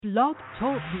Blog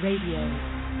Talk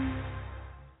Radio.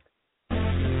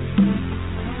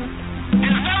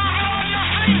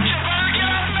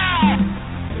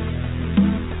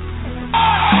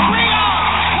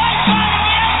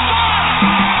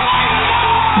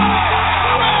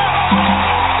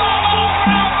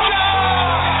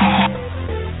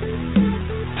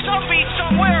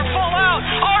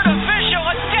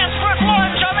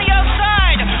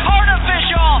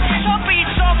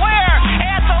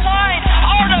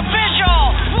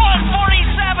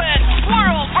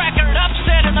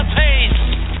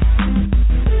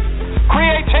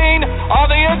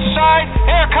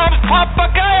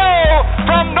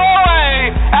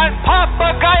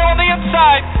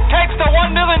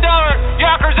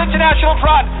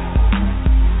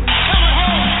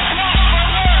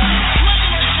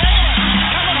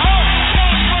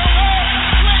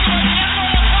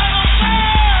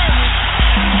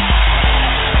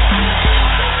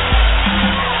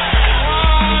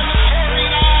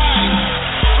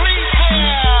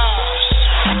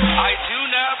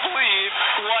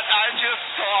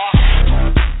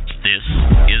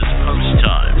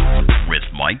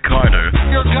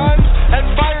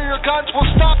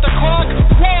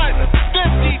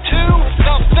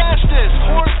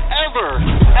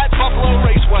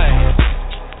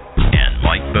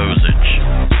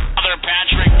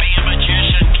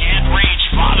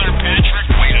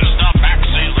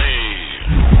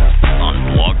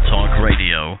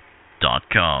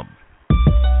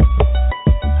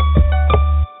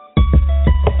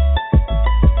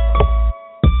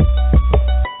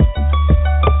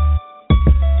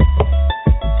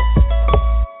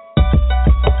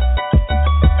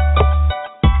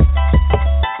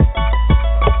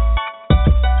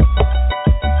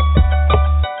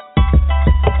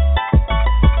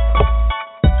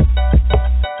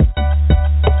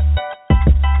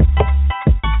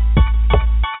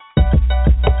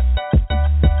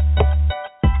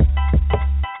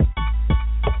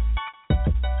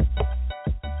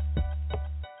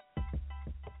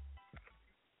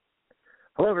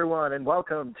 And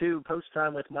welcome to Post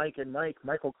Time with Mike and Mike.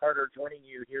 Michael Carter joining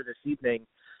you here this evening.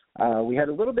 We had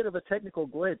a little bit of a technical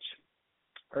glitch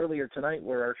earlier tonight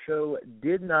where our show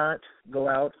did not go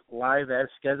out live as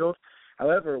scheduled.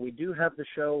 However, we do have the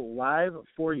show live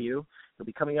for you. It'll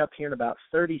be coming up here in about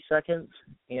 30 seconds.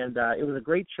 And it was a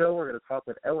great show. We're going to talk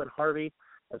with Ellen Harvey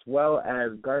as well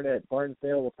as Garnet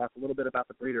Barnsdale. We'll talk a little bit about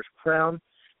the Breeders' Crown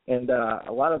and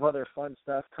a lot of other fun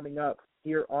stuff coming up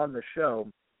here on the show.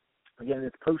 Again,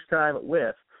 it's Post Time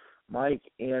with Mike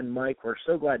and Mike. We're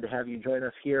so glad to have you join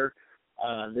us here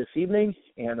this evening.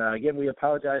 And again, we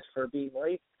apologize for being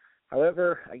late.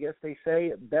 However, I guess they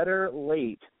say better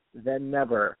late than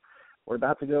never. We're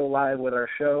about to go live with our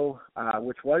show,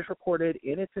 which was recorded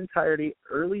in its entirety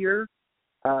earlier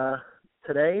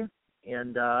today.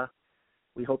 And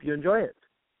we hope you enjoy it.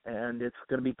 And it's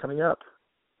going to be coming up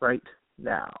right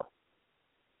now.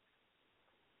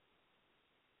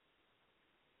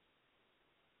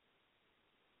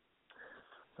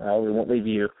 We won't leave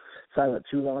you silent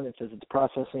too long. It says it's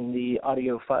processing the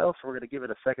audio file, so we're going to give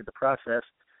it a second to process.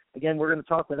 Again, we're going to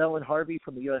talk with Ellen Harvey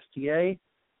from the USTA.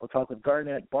 We'll talk with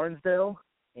Garnet Barnsdale,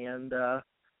 and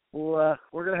we're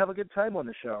going to have a good time on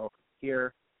the show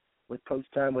here with Post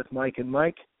Time with Mike and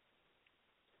Mike.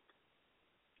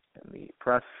 And the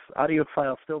audio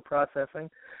file still processing.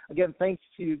 Again, thank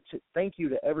you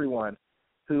to everyone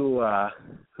who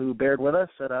bared with us.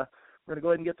 And we're going to go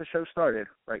ahead and get the show started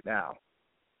right now.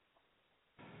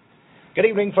 Good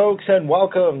evening, folks, and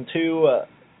welcome to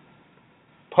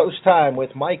Post Time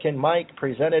with Mike and Mike,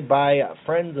 presented by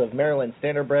Friends of Maryland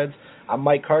Standardbreds. I'm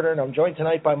Mike Carter, and I'm joined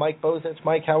tonight by Mike Bozitz.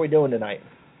 Mike, how are we doing tonight?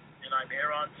 And I'm here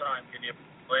on time. Can you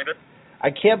believe it?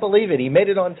 I can't believe it. He made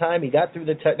it on time. He got through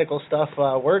the technical stuff.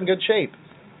 We're in good shape.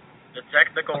 The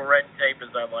technical red tape,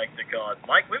 as I like to call it.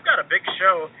 Mike, we've got a big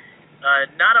show,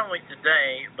 not only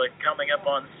today, but coming up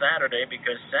on Saturday,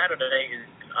 because Saturday is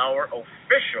our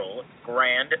official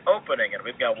grand opening, and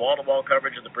we've got wall-to-wall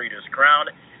coverage of the Breeders' Crown.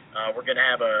 We're going to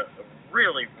have a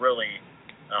really, really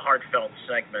heartfelt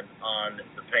segment on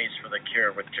the Pace for the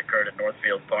Cure, which occurred at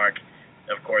Northfield Park,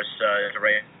 of course, to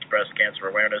raise breast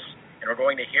cancer awareness. And we're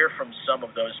going to hear from some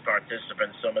of those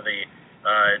participants, some of the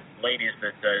ladies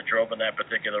that drove in that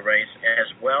particular race, as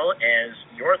well as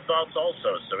your thoughts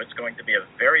also. So it's going to be a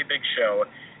very big show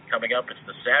coming up. It's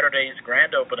the Saturday's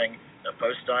grand opening of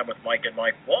Post Time with Mike and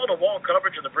Mike. Wall-to-wall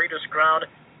coverage of the Breeders' Crown.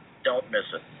 Don't miss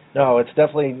it. No, it's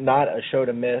definitely not a show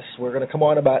to miss. We're going to come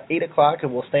on about 8 o'clock,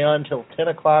 and we'll stay on until 10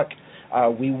 o'clock.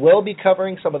 We will be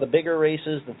covering some of the bigger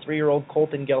races, the 3-year-old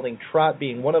Colton Gelding Trot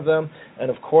being one of them, and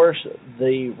of course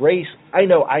the race I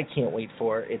know I can't wait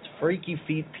for. It's Freaky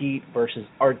Feet Pete versus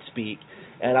Art Speak,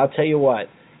 and I'll tell you what,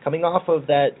 coming off of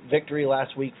that victory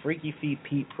last week, Freaky Feet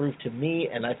Pete proved to me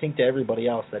and I think to everybody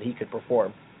else that he could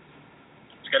perform.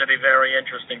 It's going to be very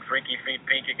interesting. Freaky Feet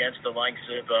Pete against the likes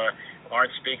of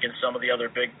Art Speak and some of the other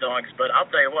big dogs, but I'll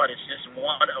tell you what, it's just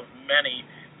one of many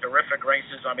terrific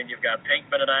races. I mean, you've got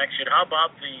Pinkman in action. How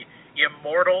about the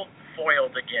Immortal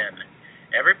foiled again?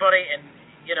 Everybody, and,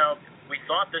 we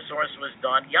thought this horse was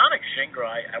done. Yannick Shingra,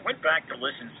 I went back to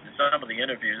listen to some of the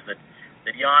interviews that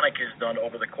Yannick has done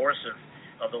over the course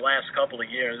of the last couple of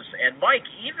years. And, Mike,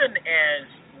 even as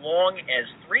long as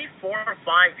 3, 4, or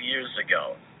 5 years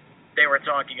ago, they were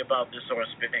talking about this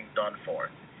horse being done for.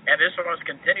 And this horse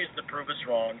continues to prove us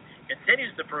wrong,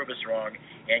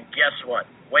 and guess what?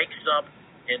 Wakes up,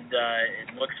 and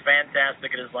it looks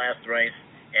fantastic in his last race,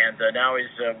 and now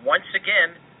he's once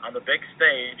again on the big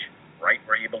stage, right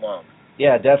where he belongs.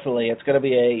 Yeah, definitely. It's going to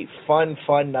be a fun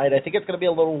night. I think it's going to be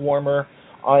a little warmer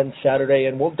on Saturday,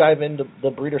 and we'll dive into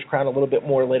the Breeders' Crown a little bit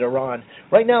more later on.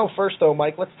 Right now, first though,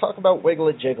 Mike, let's talk about Wiggle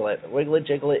It Jiggle It. Wiggle It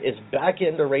Jiggle It is back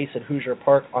in the race at Hoosier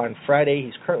Park on Friday.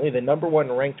 He's currently the number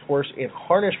 1 ranked horse in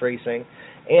harness racing,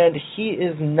 and he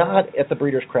is not at the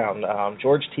Breeders' Crown.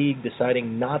 George Teague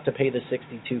deciding not to pay the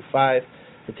 $62.5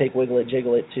 to take Wiggle It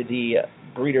Jiggle It to the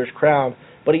Breeders' Crown,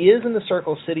 but he is in the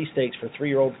Circle City Stakes for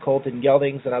 3-year-old Colton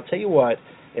Geldings, and I'll tell you what,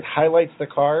 it highlights the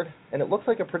card, and it looks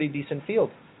like a pretty decent field.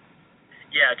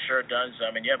 Yeah, it sure does.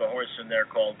 I mean, you have a horse in there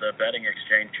called Betting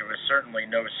Exchange, who is certainly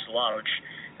no slouch,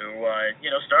 who,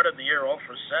 started the year 0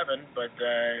 for 7, but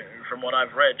from what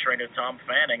I've read, trainer Tom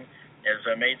Fanning has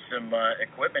made some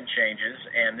equipment changes,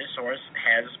 and this horse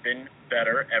has been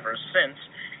better ever since,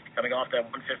 coming off that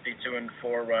 154 and 2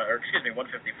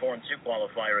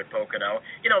 qualifier at Pocono.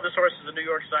 This horse is a New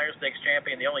York Sire Stakes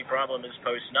champion. The only problem is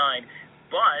post 9,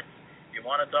 but if you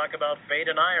want to talk about fate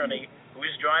and irony,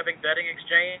 who's driving Betting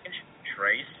Exchange?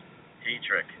 Trace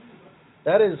Dietrich.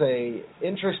 That is a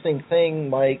interesting thing,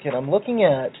 Mike, and I'm looking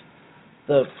at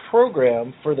the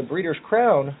program for the Breeders'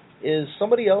 Crown. Is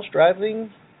somebody else driving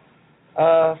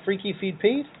Freaky Feet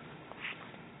Pete?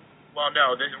 Well,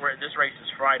 no, this race is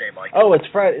Friday, Mike. Oh, it's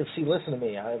Friday. See, listen to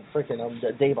me. I'm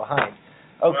a day behind.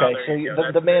 Okay, well,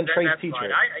 so the man Trace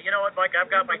Dietrich. You know what, Mike? I've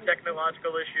got my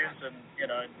technological issues, and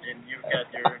you've got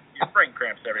your brain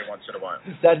cramps every once in a while.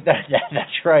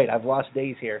 That's right. I've lost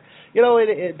days here.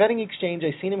 At Betting Exchange,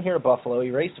 I've seen him here at Buffalo. He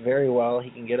raced very well.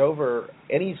 He can get over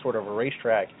any sort of a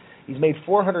racetrack. He's made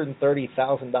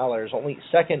 $430,000,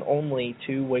 second only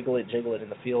to Wiggle It Jiggle It in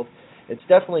the field. It's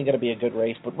definitely going to be a good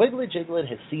race, but Wiggle It Jiggle It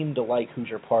has seemed to like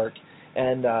Hoosier Park,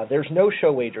 and there's no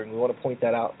show wagering. We want to point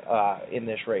that out in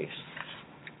this race.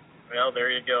 Well,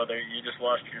 there you go. You just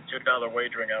lost your $2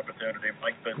 wagering opportunity,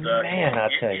 Mike. But man,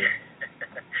 I'll tell you.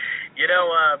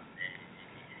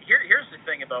 Here's the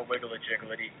thing about Wiggle It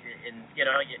Jiggle It.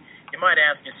 You might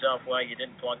ask yourself why you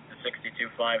didn't plunk the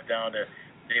 $62.5 down to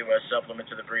supplement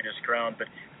to the Breeders' Crown,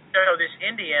 but this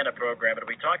Indiana program, and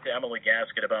we talked to Emily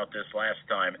Gasket about this last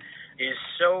time, is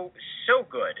so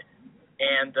good.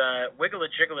 And Wiggle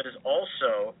It Jiggle It is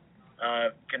also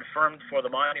confirmed for the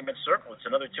Monument Circle. It's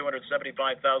another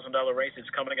 $275,000 race.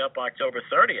 It's coming up October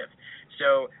 30th.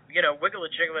 So, Wiggle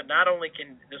It Jiggle It, not only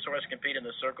can this horse compete in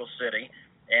the Circle City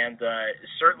and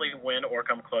certainly win or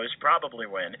come close, probably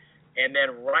win, and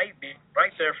then right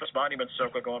there for Monument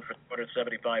Circle going for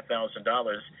 $275,000,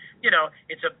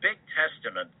 it's a big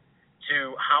testament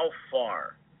to how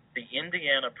far the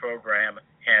Indiana program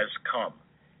has come.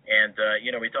 And,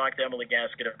 we talked to Emily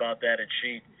Gasket about that, and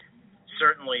she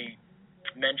certainly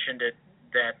mentioned it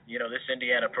that, this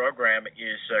Indiana program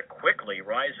is quickly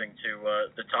rising to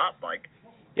the top, Mike.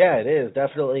 Yeah, it is,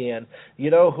 definitely. And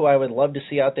who I would love to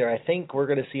see out there? I think we're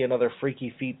going to see another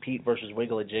Freaky Feet Pete versus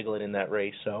Wiggle It Jiggle It in that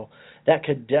race. So that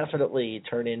could definitely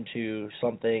turn into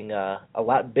something a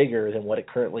lot bigger than what it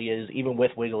currently is, even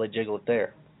with Wiggle It Jiggle It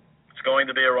there. It's going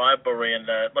to be a rivalry, and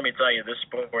let me tell you, this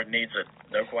sport needs it,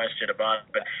 no question about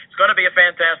it. But it's going to be a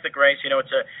fantastic race.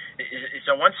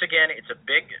 Once again, it's a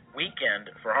big weekend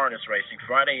for harness racing.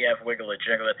 Friday, you have Wiggle It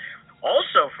Jiggle It.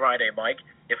 Also Friday, Mike,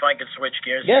 if I could switch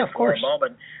gears here for a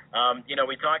moment,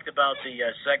 we talked about the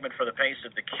segment for the Pace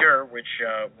of the Cure, which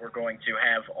we're going to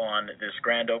have on this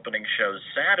grand opening show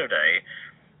Saturday.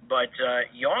 But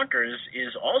Yonkers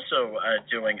is also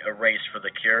doing a race for the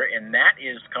Cure, and that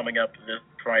is coming up this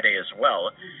Friday as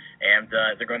well. And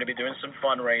they're going to be doing some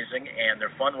fundraising, and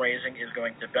their fundraising is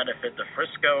going to benefit the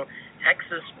Frisco,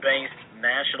 Texas-based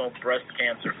National Breast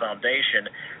Cancer Foundation.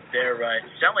 They're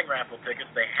selling raffle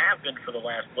tickets. They have been for the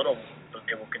last little, but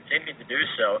they will continue to do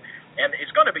so. And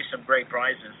it's going to be some great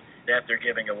prizes that they're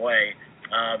giving away.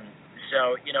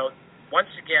 So,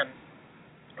 once again,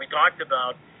 we talked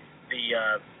about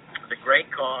the great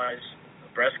cause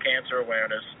of breast cancer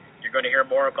awareness. You're going to hear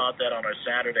more about that on our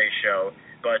Saturday show.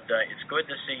 But it's good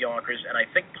to see Yonkers, and I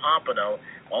think Pompano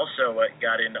also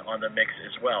got in on the mix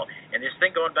as well. And this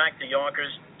thing going back to Yonkers,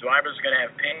 drivers are going to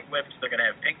have pink whips. They're going to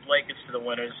have pink blankets to the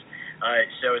winners.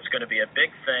 So it's going to be a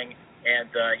big thing. And,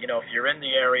 if you're in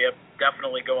the area,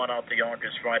 definitely go on out to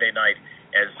Yonkers Friday night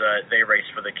as they race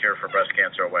for the cure for breast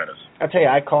cancer awareness. I'll tell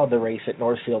you, I called the race at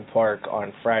Northfield Park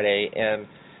on Friday, and,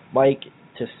 Mike,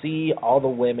 to see all the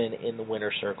women in the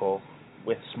winner's circle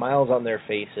with smiles on their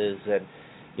faces and,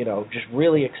 just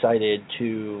really excited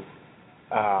to,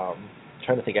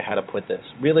 trying to think of how to put this,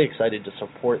 really excited to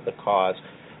support the cause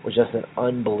was just an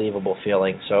unbelievable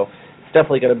feeling. So it's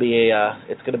definitely going to be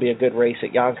a good race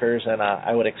at Yonkers, and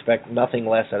I would expect nothing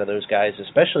less out of those guys,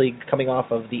 especially coming off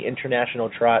of the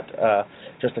international trot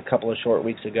just a couple of short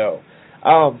weeks ago.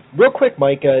 Real quick,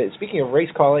 Mike, speaking of race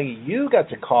calling, you got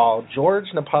to call George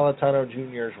Napolitano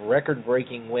Jr.'s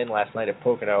record-breaking win last night at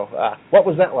Pocono. What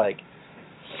was that like?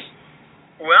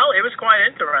 Well, it was quite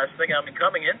interesting. I mean,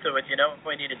 coming into it,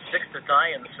 we needed 6 to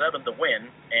tie and 7 to win.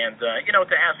 And,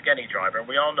 to ask any driver,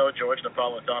 we all know George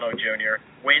Napolitano Jr.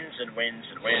 wins and wins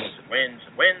and wins and wins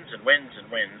and wins and wins and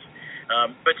wins.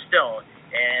 But still,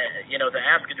 to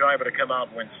ask a driver to come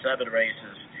out and win 7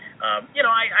 races,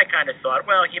 I kind of thought,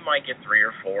 well, he might get 3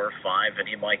 or 4 or 5, and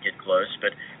he might get close.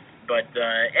 But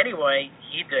anyway,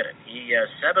 he did it. He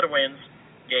 7 wins.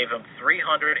 Gave him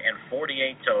 348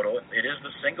 total. It is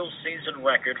the single-season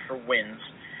record for wins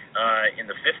in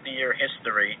the 50-year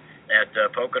history at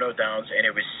Pocono Downs, and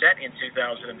it was set in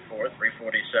 2004,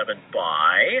 347,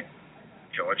 by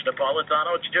George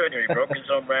Napolitano Jr. He broke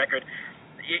his own record.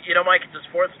 Mike, it's his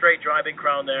 4th straight driving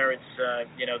crown there. It's,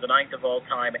 the 9th of all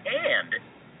time. And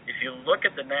if you look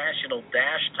at the national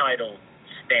dash title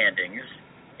standings,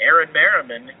 Aaron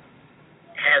Merriman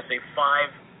has a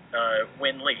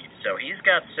 5-win lead. So he's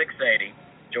got 680.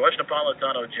 George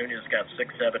Napolitano Jr.'s got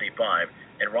 675.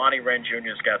 And Ronnie Wren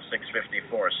Jr.'s got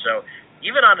 654. So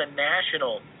even on a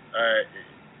national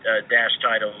dash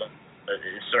title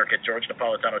circuit, George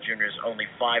Napolitano Jr. is only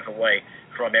 5 away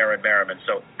from Aaron Merriman.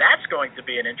 So that's going to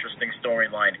be an interesting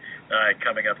storyline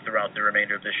coming up throughout the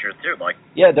remainder of this year too, Mike.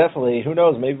 Yeah, definitely. Who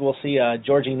knows? Maybe we'll see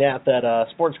Georgie Knapp at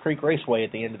Sports Creek Raceway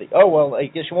at the end of the... Oh, well, I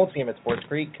guess you won't see him at Sports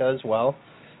Creek because, well,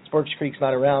 Sports Creek's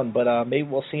not around, but maybe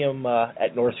we'll see him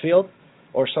at Northfield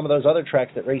or some of those other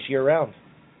tracks that race year-round.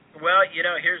 Well,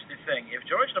 here's the thing. If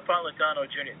George Napolitano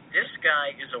Jr., this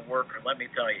guy is a worker, let me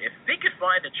tell you. If he could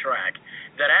find a track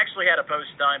that actually had a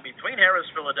post time between Harris,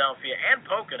 Philadelphia, and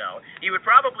Pocono, he would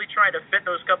probably try to fit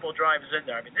those couple of drives in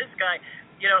there. I mean, this guy,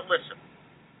 listen,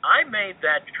 I made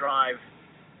that drive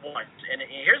once, and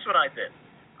here's what I did.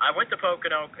 I went to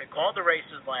Pocono, called the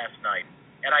races last night,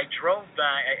 and I drove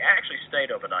back. I actually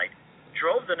stayed overnight,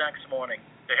 drove the next morning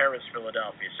to Harris,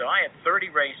 Philadelphia. So I had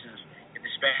 30 races in the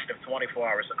span of 24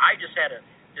 hours. I just had to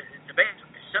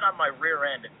basically sit on my rear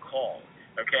end and call,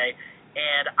 okay?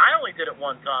 And I only did it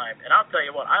one time. And I'll tell you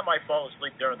what, I might fall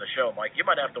asleep during the show, Mike. You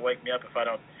might have to wake me up if I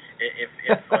don't, if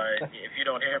you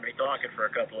don't hear me talking for a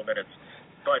couple of minutes.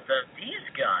 But these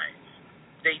guys,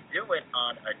 they do it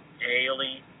on a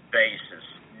daily basis,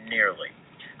 nearly.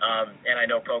 And I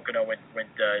know Pocono went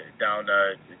down.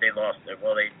 They lost.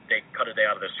 Well, they cut a day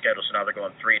out of their schedule, so now they're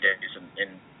going 3 days.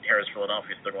 In Harris,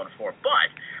 Philadelphia, so they're going 4. But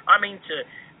I mean, to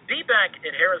be back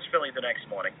at Harris, Philly the next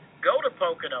morning, go to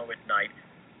Pocono at night,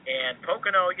 and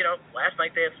Pocono, last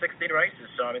night they had 16 races,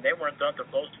 so I mean they weren't done till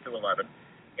close to 11.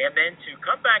 And then to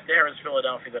come back to Harris,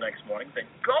 Philadelphia the next morning, then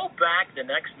go back the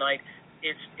next night.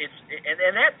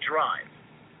 And that drive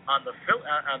on the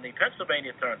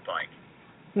Pennsylvania Turnpike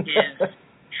is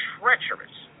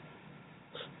treacherous.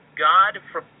 God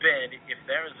forbid if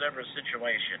there is ever a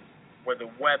situation where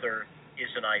the weather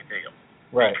isn't ideal,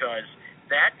 right? Because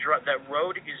that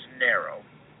road is narrow,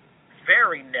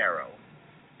 very narrow.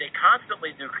 They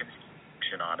constantly do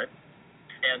construction on it,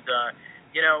 and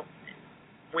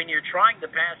when you're trying to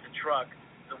pass a truck,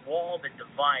 the wall that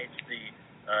divides the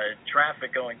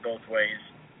traffic going both ways,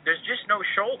 there's just no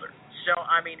shoulder. So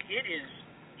I mean, it is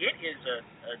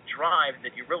a drive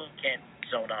that you really can't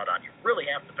zone out on. You really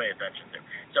have to pay attention to.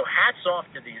 So hats off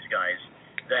to these guys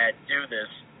that do this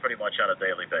pretty much on a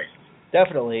daily basis.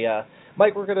 Definitely.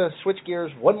 Mike, we're going to switch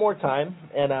gears one more time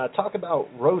and talk about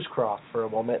Rosecroft for a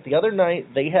moment. The other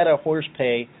night, they had a horse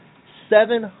pay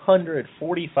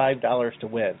 $745 to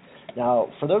win. Now,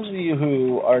 for those of you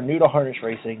who are new to harness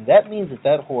racing, that means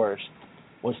that horse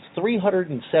was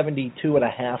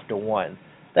 372.5 to 1.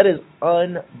 That is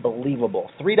unbelievable.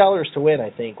 $3 to win, I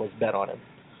think, was bet on him.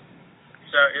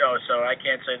 So I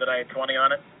can't say that I had 20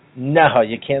 on it? No,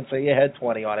 you can't say you had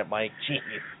 20 on it, Mike. Jeez.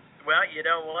 Well, you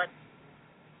know what?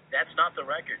 That's not the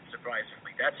record,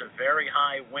 surprisingly. That's a very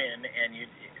high win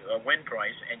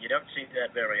price, and you don't see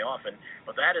that very often.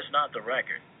 But that is not the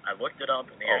record. I looked it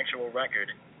up, and the actual record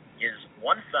is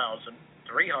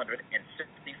 $1,365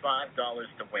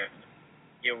 to win.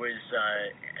 It was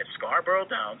at Scarborough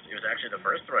Downs. It was actually the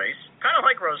first race, kind of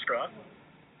like Rosecroft,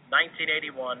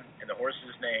 1981, and the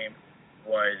horse's name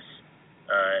was,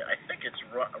 I think it's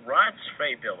Rod's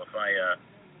Faybill,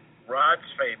 Rod's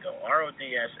Faybill,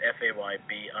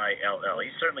 Rodsfaybill. He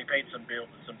certainly paid some bills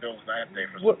that day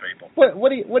for some people.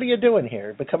 What are you doing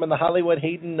here? Becoming the Hollywood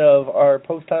Hayden of our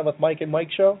Post Time with Mike and Mike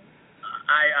show?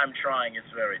 I'm trying. It's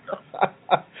very tough.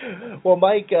 Well,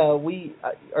 Mike, we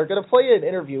are going to play an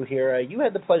interview here. You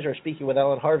had the pleasure of speaking with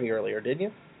Ellen Harvey earlier, didn't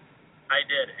you? I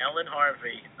did. Ellen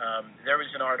Harvey. There was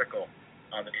an article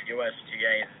on the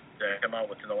USTA that came out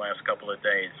within the last couple of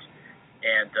days.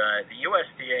 And the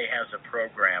USDA has a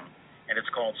program, and it's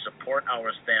called Support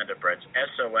Our Standardbreds,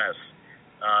 SOS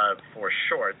for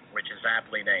short, which is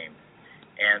aptly named.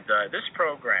 And this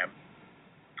program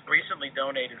recently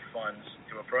donated funds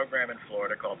to a program in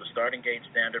Florida called the Starting Gate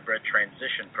Standardbred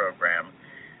Transition Program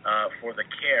for the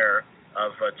care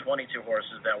of 22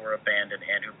 horses that were abandoned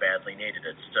and who badly needed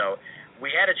it. So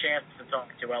we had a chance to talk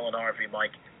to Ellen Harvey,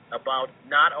 Mike, about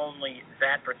not only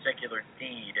that particular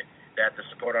deed that the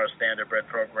Support Our Standardbred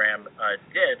program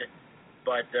did,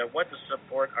 but what the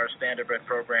Support Our Standardbred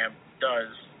program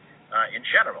does in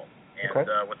general.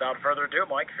 And without further ado,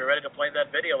 Mike, if you're ready to play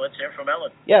that video, let's hear from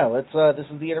Ellen. Yeah, let's. This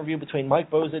is the interview between Mike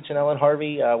Bozich and Ellen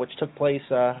Harvey, which took place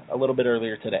a little bit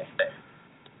earlier today.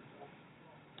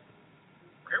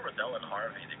 We're here with Ellen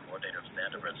Harvey, the coordinator of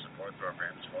Standardbred support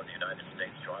programs for the United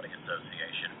States Trotting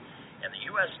Association, and the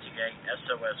USTA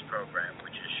SOS program,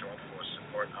 which is short for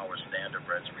Support Our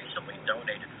Standardbreds, recently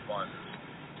donated funds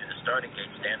to the Starting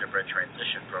Gate Standardbred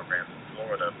Transition Program in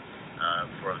Florida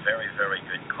for a very, very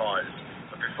good cause.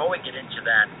 But before we get into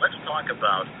that, let's talk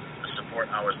about the Support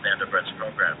Our Standardbreds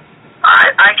program.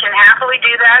 I can happily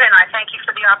do that, and I thank you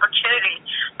for the opportunity.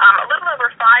 A little over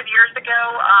 5 years ago,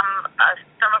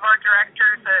 some of our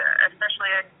directors, especially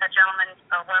a gentleman,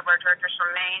 one of our directors from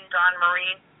Maine, Don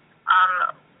Marine,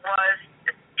 was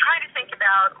trying to think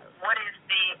about what is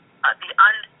the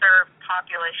unserved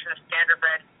population of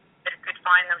standardbred that could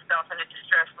find themselves in a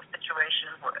distressful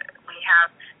situation. We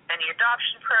have many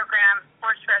adoption programs,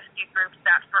 horse rescue groups,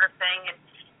 that sort of thing, and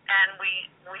we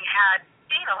had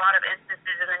seen a lot of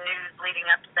instances in the news leading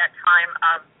up to that time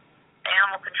of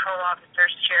animal control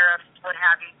officers, sheriffs, what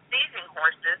have you, seizing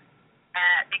horses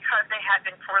because they had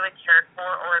been poorly cared for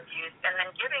or abused, and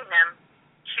then giving them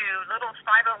to little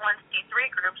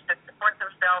 501c3 groups that support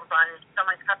themselves on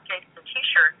selling cupcakes and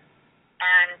T-shirts,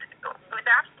 and with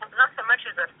absolutely not so much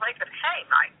as a flake of hay,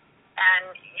 Mike.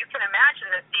 And you can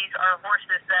imagine that these are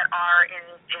horses that are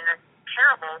in a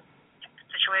terrible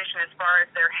situation as far as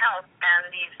their health,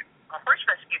 and these horse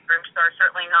rescue groups are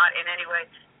certainly not in any way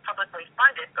publicly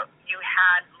funded, but you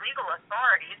had legal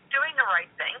authorities doing the right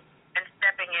thing and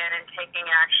stepping in and taking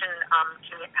action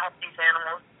to help these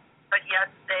animals, but yet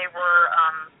they were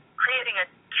creating a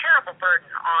terrible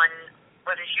burden on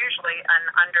what is usually an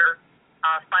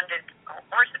underfunded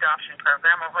horse adoption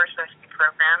program or horse rescue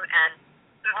program, and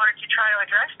we wanted to try to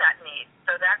address that need.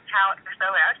 So that's how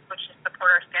SOS, which is Support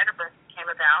Our Standardbreds, came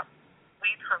about.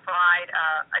 We provide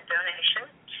a donation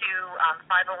to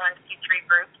 501c3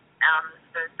 groups.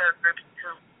 Those are groups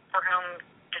for whom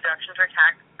donations are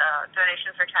tax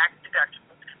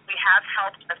deductible. We have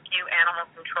helped a few animal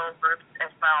control groups as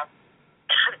well,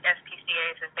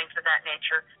 SPCAs and things of that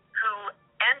nature, who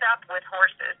end up with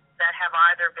horses that have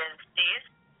either been seized,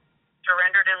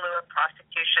 surrendered in lieu of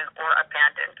prosecution, or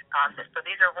abandoned. So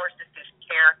these are horses whose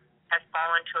care has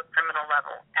fallen to a criminal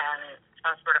level, and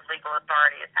some sort of legal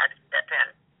authority has had to step in.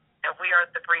 Now, we are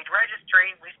the breed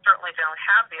registry. We certainly don't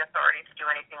have the authority to do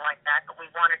anything like that, but we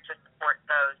wanted to support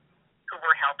those who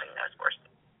were helping those horses.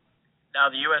 Now,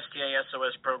 the USDA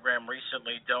SOS program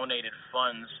recently donated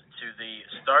funds to the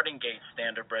Starting Gate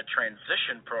Standardbred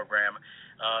Transition Program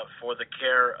for the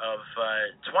care of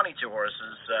 22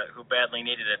 horses who badly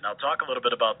needed it. Now, talk a little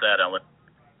bit about that, Ellen.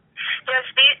 Yes,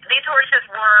 these horses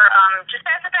were, just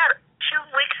as about 2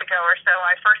 weeks ago or so,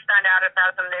 I first found out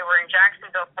about them. They were in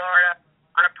Jacksonville, Florida,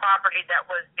 on a property that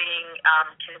was being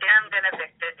condemned and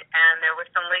evicted, and there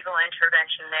was some legal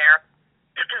intervention there.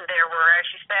 there were, as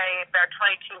you say, about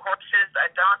 22 horses, a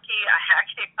donkey, a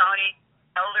hackney pony,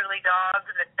 elderly dogs,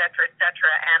 et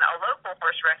cetera, and a local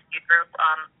horse rescue group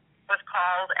was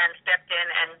called and stepped in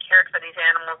and cared for these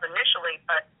animals initially,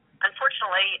 but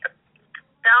unfortunately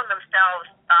found themselves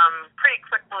pretty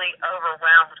quickly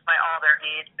overwhelmed by all their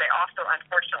needs. They also,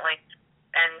 unfortunately,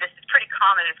 and this is pretty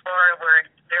common in Florida where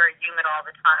it's very humid all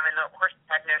the time and the horses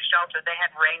had no shelter, they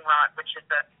had rain rot, which is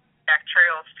a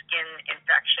bacterial skin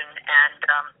infection, and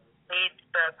needs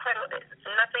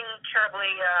nothing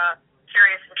terribly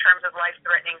serious in terms of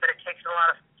life-threatening, but it takes a lot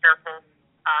of careful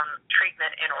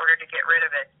treatment in order to get rid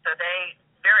of it. So they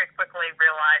very quickly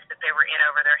realized that they were in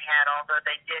over their head, although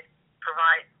they did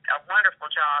provide a wonderful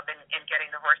job in getting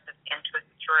the horses into a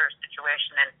secure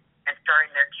situation and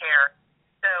starting their care.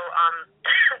 So,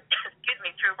 excuse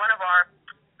me, through one of our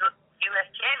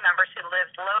USTA members who lives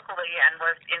locally and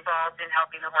was involved in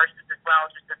helping the horses as well,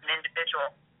 just as an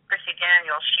individual, Chrissy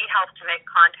Daniels, she helped to make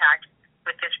contact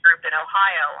with this group in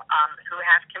Ohio who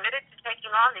has committed to taking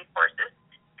on these horses,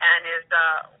 and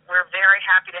we're very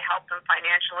happy to help them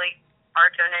financially.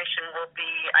 Our donation will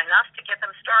be enough to get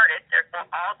them started. They're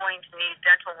all going to need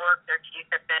dental work. Their teeth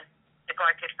have been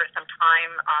neglected for some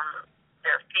time.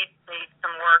 Their feet need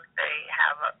some work. They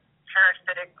have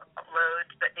parasitic loads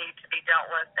that need to be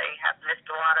dealt with. They have missed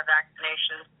a lot of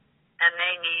vaccinations, and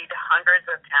they need hundreds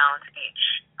of pounds each.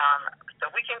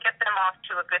 So we can get them off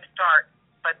to a good start,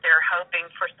 but they're hoping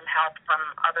for some help from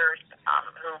others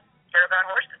who care about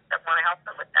horses that want to help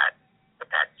them with that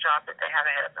job that they have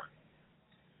ahead of them.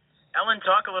 Ellen,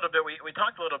 talk a little bit. We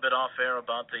talked a little bit off air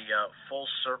about the Full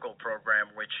Circle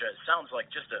program, which sounds like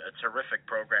just a terrific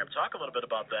program. Talk a little bit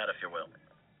about that, if you will.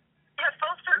 Yeah,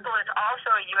 Full Circle is also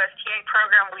a USTA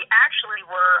program. We actually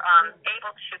were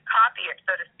able to copy it,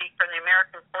 so to speak, from the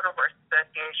American Quarter Horse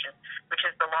Association, which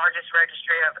is the largest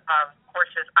registry of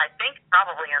horses, I think,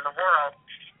 probably in the world.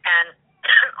 And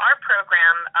our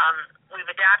program,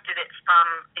 we've adapted it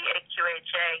from the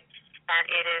AQHA, and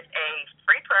it is a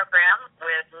free program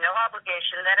with no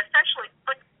obligation that essentially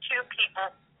puts two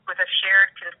people with a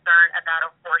shared concern about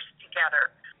a horse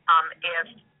together.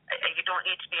 If you don't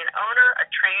need to be an owner, a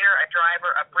trainer, a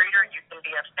driver, a breeder, you can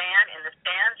be a fan in the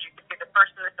stands. You can be the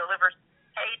person that delivers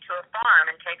hay to a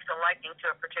farm and takes a liking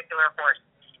to a particular horse.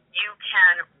 You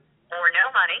can, for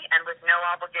no money and with no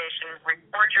obligation,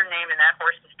 record your name in that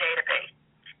horse's database.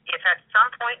 If at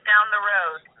some point down the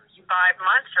road, 5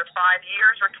 months or 5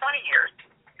 years or 20 years,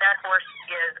 that horse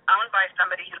is owned by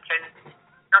somebody who can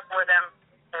work for them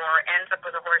or ends up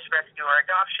with a horse rescue or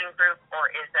adoption group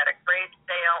or is at a grade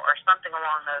sale or something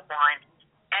along those lines,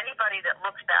 anybody that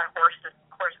looks that horse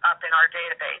up in our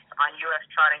database on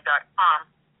ustrotting.com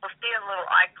will see a little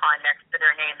icon next to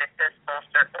their name that says Full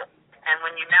Circle. And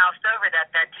when you mouse over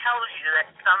that, that tells you that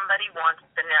somebody wants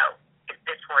to know if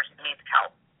this horse needs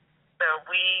help. So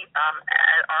we,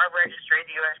 at our registry,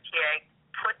 the USTA,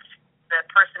 puts the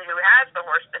person who has the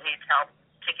horse that needs help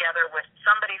together with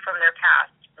somebody from their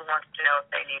past who wants to know if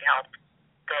they need help.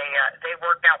 They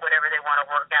work out whatever they want to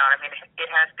work out. I mean, it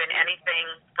has been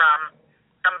anything from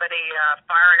somebody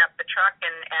firing up the truck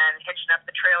and hitching up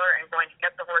the trailer and going to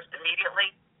get the horse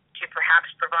immediately to perhaps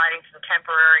providing some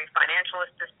temporary financial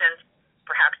assistance,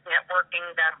 perhaps networking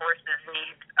that horse's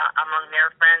needs among their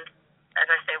friends. As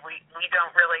I say, we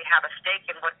don't really have a stake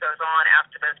in what goes on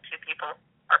after those two people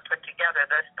are put together.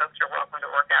 Those folks are welcome to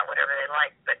work out whatever they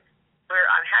like. But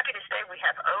I'm happy to say we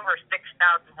have over 6,000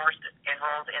 horses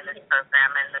enrolled in this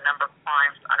program, and the number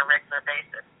climbs on a regular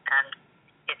basis. And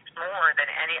it's more than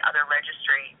any other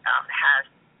registry has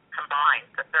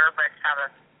combined. The Thoroughbreds have a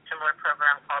similar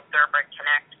program called Thoroughbred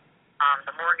Connect.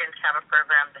 The Morgans have a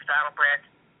program, the Saddlebreds.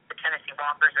 The Tennessee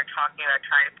Walkers are talking about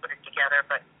trying to put it together,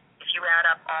 but if you add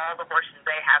up all the horses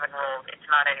they have enrolled, it's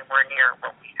not anywhere near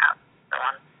what we have. So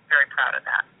I'm very proud of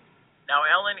that. Now,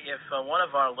 Ellen, if one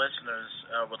of our listeners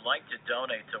would like to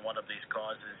donate to one of these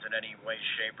causes in any way,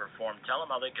 shape, or form, tell them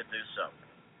how they could do so.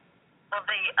 Well,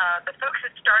 the folks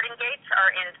at Starting Gates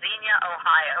are in Xenia,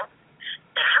 Ohio.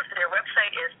 Their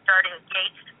website is Starting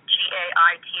Gates,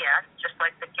 Gaits, just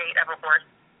like the gate of a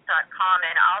horse.com.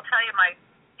 And I'll tell you,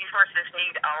 these horses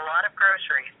need a lot of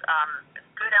groceries.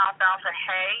 Good alfalfa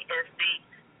hay is the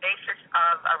basis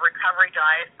of a recovery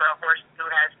diet for a horse who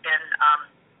has been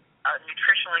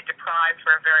nutritionally deprived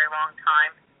for a very long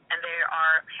time, and they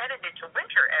are headed into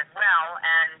winter as well,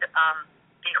 and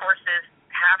the horses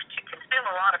have to consume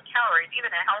a lot of calories.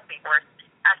 Even a healthy horse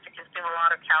has to consume a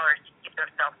lot of calories to keep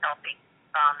themselves healthy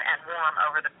and warm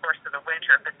over the course of the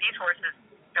winter, but these horses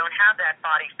don't have that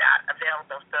body fat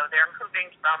available, so they're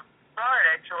moving from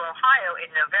Florida to Ohio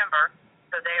in November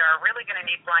so they are really going to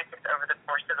need blankets over the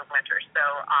course of the winter.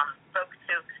 So folks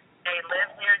who may live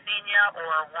near Xenia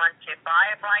or want to buy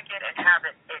a blanket and have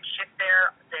it shipped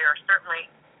there, they are certainly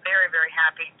very, very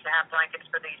happy to have blankets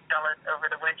for these fellas over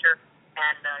the winter.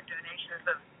 And donations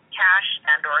of cash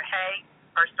and or hay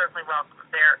are certainly welcome.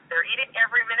 They're eating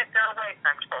every minute they're awake,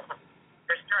 I'm told.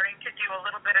 They're starting to do a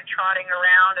little bit of trotting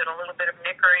around and a little bit of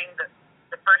nickering.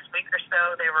 The first week or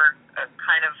so they were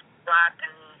kind of flat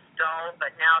and dull,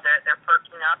 but now they're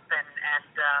perking up and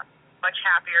much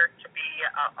happier to be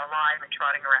alive and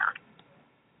trotting around.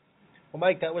 Well,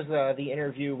 Mike, that was the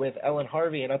interview with Ellen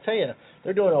Harvey, and I'll tell you,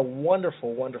 they're doing a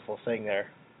wonderful, wonderful thing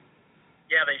there.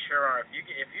 Yeah, they sure are. If you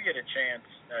get a chance,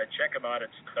 check them out at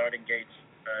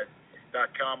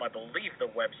startinggates.com. I believe the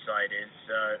website is.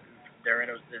 They're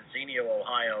in Xenia,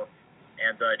 Ohio,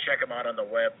 and check them out on the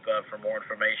web for more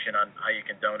information on how you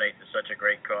can donate to such a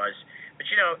great cause. But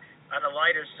on the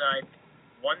lighter side,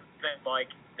 one thing,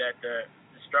 Mike, that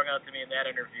struck out to me in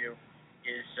that interview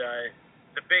is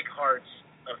the big hearts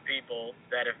of people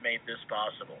that have made this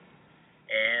possible,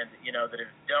 and that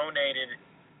have donated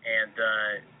and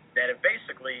that have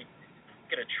basically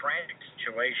taken a tragic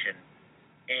situation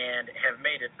and have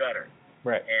made it better.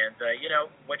 Right. And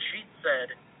what she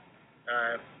said,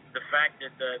 the fact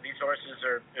that these horses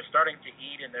are starting to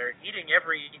eat, and they're eating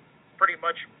every pretty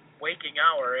much waking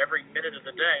hour, every minute of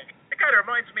the day. It kind of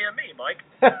reminds me of me, Mike.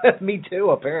 Me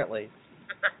too, apparently.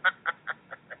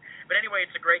 But anyway,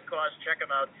 it's a great cause. Check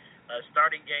them out,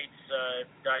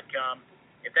 startinggates.com.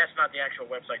 If that's not the actual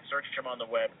website, search them on the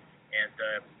web, and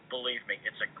believe me,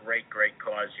 it's a great, great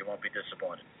cause. You won't be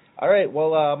disappointed. All right,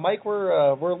 well, Mike, we're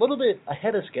a little bit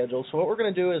ahead of schedule, so what we're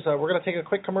going to do is we're going to take a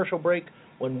quick commercial break.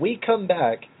 When we come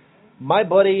back, my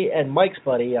buddy and Mike's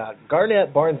buddy,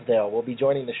 Garnet Barnsdale, will be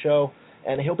joining the show,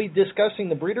 and he'll be discussing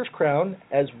the Breeders' Crown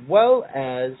as well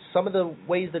as some of the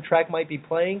ways the track might be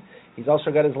playing. He's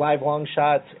also got his live long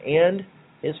shots and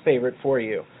his favorite for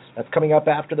you. That's coming up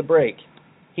after the break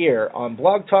here on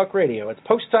Blog Talk Radio. It's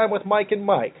Post Time with Mike and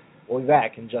Mike. We'll be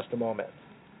back in just a moment.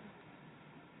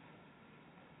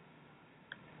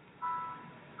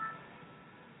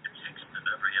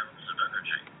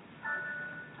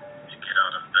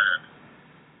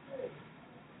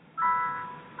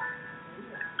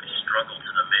 Struggle to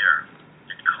the mirror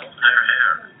and comb their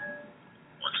hair.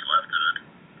 What's left of it?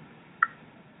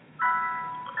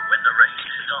 But when the race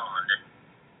is on,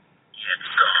 it's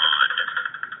gone.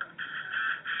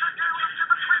 The gallop to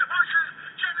the twin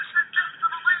horses. Jennison gets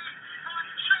to the lead, and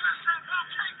Jennison will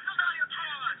take the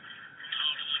Diatron.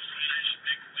 Out of the finish,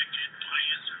 Big Wicked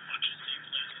bias as much as he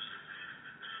pleases.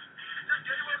 The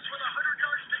Dalos with 100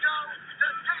 yards to go.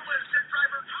 The Dalos and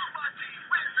driver Tomati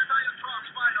wins the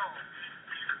Diatron's final.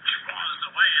 Draws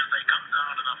away as they come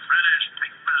down to the finish.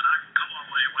 Pinkman, a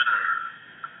go-away winner.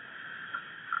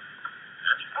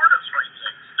 That's Fortis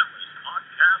Racing's newest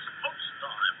podcast, Post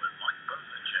Time with Mike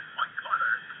Bozich and Mike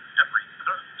Carter, every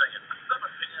Thursday at 7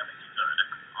 p.m. Eastern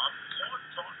on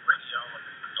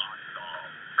blogtalkradio.com.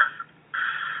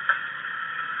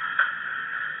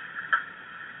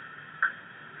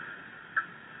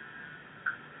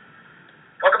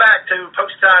 Welcome back to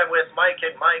Post Time with Mike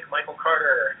and Mike, Michael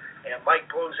Carter and Mike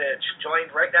Blozich,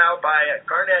 joined right now by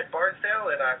Garnet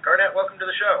Barnsdale. And Garnet, welcome to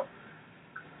the show.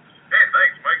 Hey,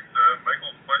 thanks, Mike.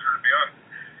 Michael, pleasure to be on.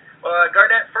 Well,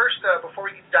 Garnet, first, before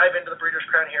we dive into the Breeders'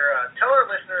 Crown here, tell our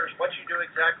listeners what you do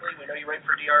exactly. We know you write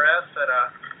for DRS, and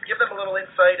give them a little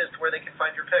insight as to where they can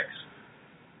find your picks.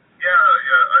 Yeah,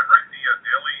 I write the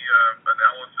daily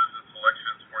analysis and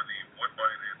selections for the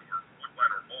Woodbine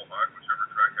or Bullhawk, whichever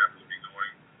track happens to be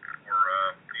going, for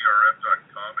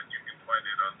DRF.com, and you can find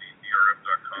it on the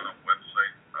DRF.com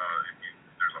website.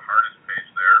 There's a harness page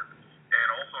there. And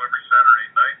also every Saturday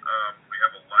night, we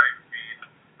have a live feed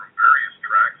from various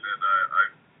tracks, and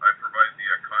I provide the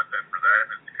content for that.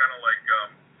 And it's kind of like,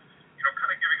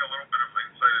 kind of giving a little bit of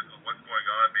insight into what's going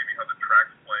on, maybe how the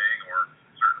track's playing, or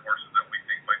certain horses that we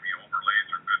think might be overlays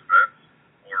or good bets,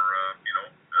 or,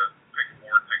 pick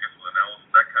forward tickets with analysis,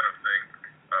 that kind of thing.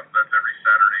 That's every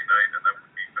Saturday night, and that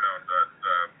would be found at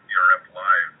DRF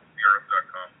Live,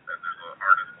 DRF.com, and there's a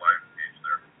harness live page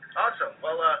there. Awesome.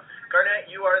 Well,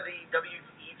 Garnet, you are the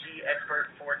WEG expert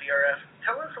for DRF.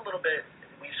 Tell us a little bit,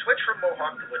 we switched from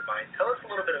Mohawk to Woodbine. Tell us a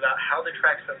little bit about how the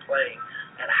track's been playing,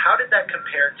 and how did that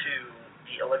compare to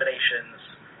the eliminations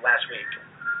last week?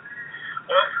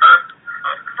 Well,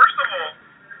 first of all,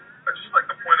 I'd just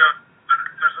like to point out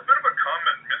there's a bit of a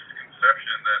common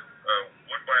misconception that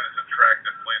Woodbine is a track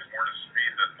that plays more to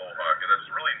speed than Mohawk, and that's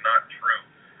really not true.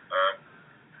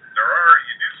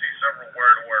 You do see several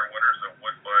wire-to-wire winners at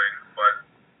Woodbine, but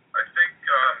I think,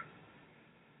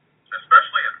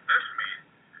 especially at this meet,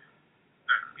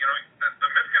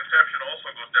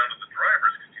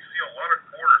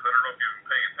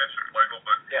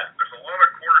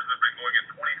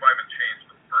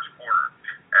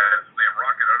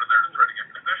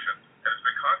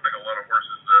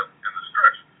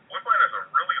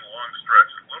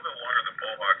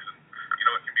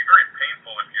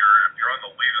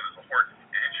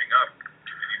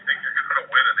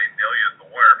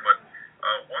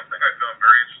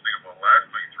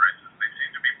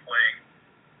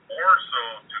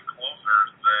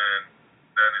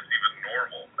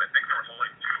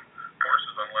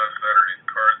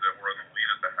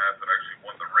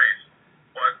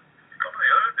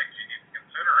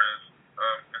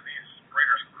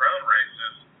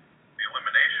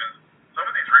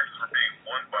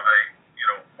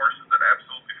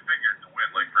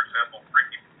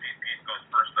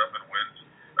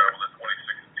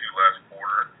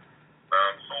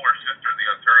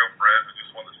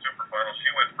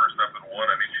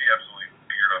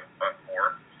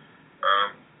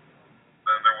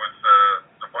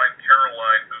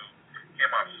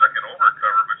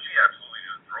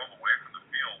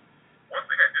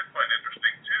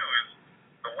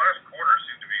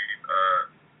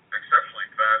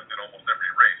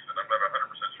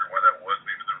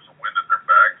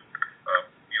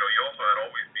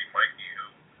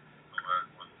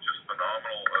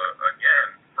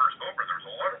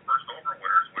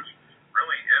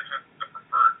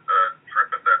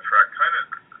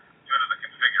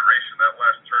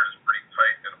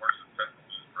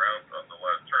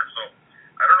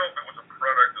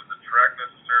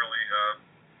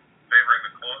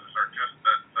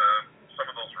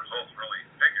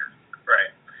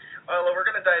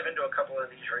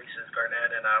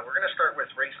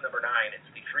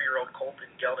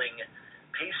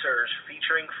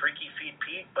 featuring Freaky Feet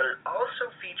Pete, but it also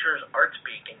features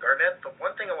Artspeak. And Garnet, the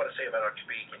one thing I want to say about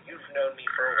Artspeak, and you've known me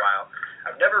for a while,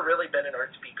 I've never really been an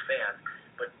Artspeak fan,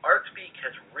 but Artspeak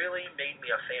has really made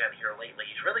me a fan here lately.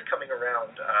 He's really coming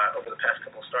around over the past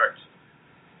couple starts.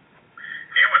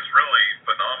 He was really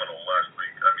phenomenal last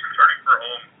week. I mean, turning for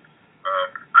home,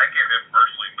 I gave him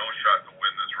virtually no shot to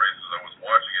win this race as I was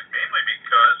watching it, mainly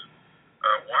because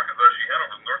Wakizashi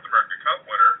Hanover, the North American Cup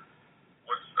winner,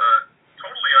 was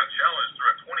totally unchallenged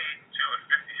through a 28-2 and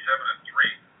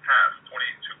 57-3 half,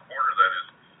 28-2 quarter, that is.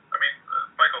 I mean,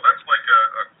 Michael, that's like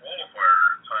a qualifier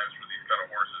at times for these kind of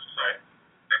horses. So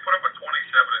they put up a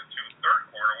 27-2 third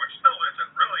quarter, which still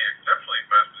isn't really exceptionally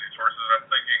fast for these horses. And I'm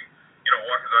thinking,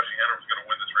 Wakizashi Hanover's going to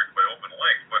win this race by open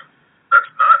length, but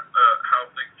that's not how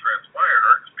things transpired.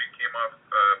 Artspeak came off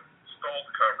stalled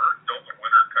cover. Delta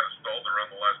Winner kind of stalled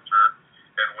around the last turn,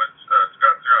 and when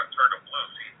Scott Zeron turned him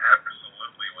loose, he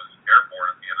absolutely was airborne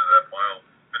at the end of that mile,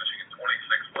 finishing at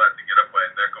 26 flat to get up by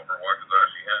a neck over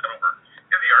Wakizashi Hanover.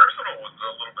 And the Arsenal was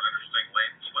a little bit interesting,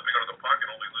 late slipping out of the pocket,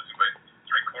 only losing by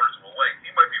 3/4 of a length.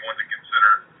 He might be one to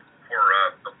consider for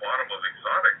the bottom of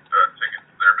exotic tickets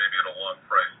there, maybe at a long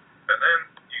price. And then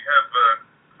you have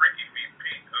Freaky Feet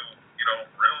Pete, who,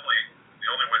 really the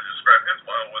only way to describe his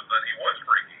mile was that he was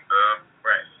freaky.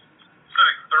 Right.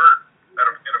 Sitting third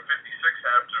in a 56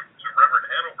 half to Reverend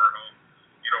Hanover, who,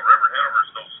 Reverend Hanover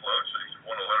is no slouch. He's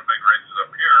won a lot of big races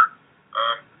up here.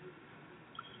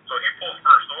 So he pulls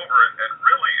first over, and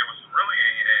really, it was really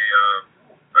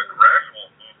a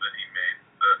gradual move that he made.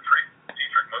 Tracy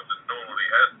Dietrich must have known what he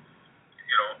had,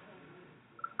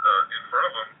 in front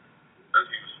of him as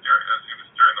he was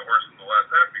steering the horse in the last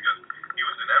half, because he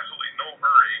was in absolutely no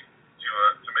hurry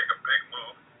to make a big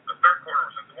move. The third quarter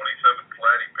was in 27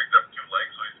 flat. He picked up 2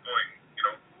 lengths, so he's going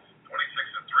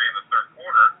 26-3 in the third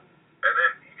quarter, and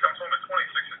then he comes home at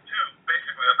 26-2,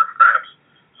 basically under wraps.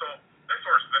 So this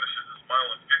horse finishes his mile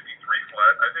in 53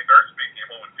 flat. I think Artspeak came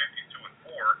home in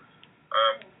 52-4.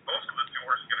 Those are the two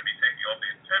horses going to be taking all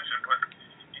the attention, but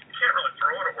you can't really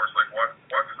throw out a horse like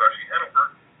Wakizashi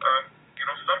Hanover.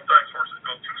 Sometimes horses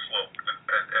go too slow,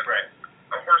 and right.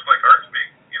 A horse like Artspeak,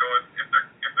 if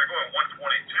they're going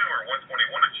 122 or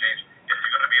 121 to change, is he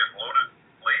going to be as loaded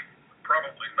late?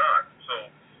 Probably not.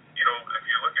 So, if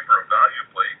you're looking for a value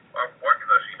play,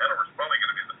 Wakizashi Hanover is probably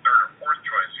going to be the third or fourth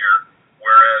choice here.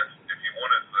 Whereas if you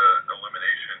wanted the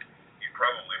elimination, he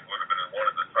probably would have been one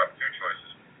of the top 2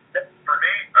 choices. For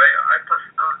me, I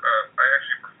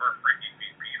actually prefer Freaky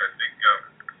Feet Pete. I think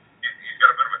he's got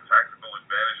a bit of a tactical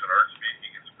advantage on Artspeak. He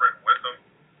can sprint with him.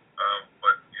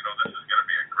 But this is going to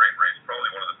be a great race,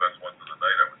 probably one of the best ones of the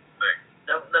night, I would think.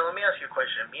 Now let me ask you a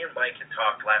question. Me and Mike had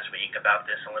talked last week about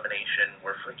this elimination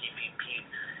where Freaky Feet Pete,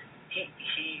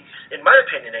 he's, in my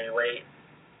opinion anyway,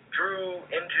 drew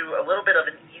into a little bit of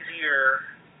an easier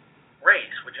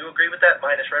race. Would you agree with that,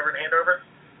 minus Reverend Hanover?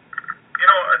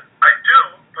 I do,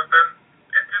 but then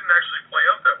it didn't actually play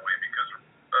out that way, because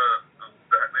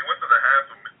they went to the half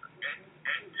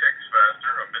 8 ticks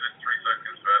faster, a minute 3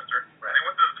 seconds faster. Right. They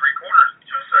went to the 3/4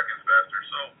 2 seconds faster.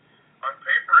 So on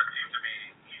paper it seemed to be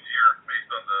easier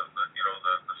based on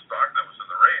the stock that was in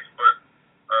the race, but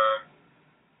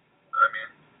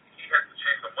he had to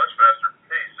chase a much faster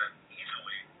pace and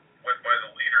easily went by the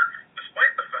leader,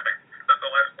 despite the fact that the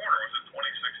last quarter was at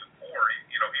 26-4.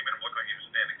 He even looked like he was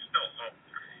standing still. So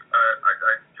I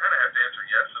kind of have to answer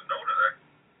yes and no to that.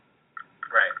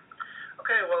 Right.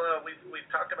 Okay, well, we've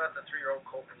talked about the 3-year-old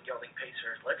Colton Gelding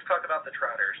Pacers. Let's talk about the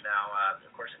Trotters now.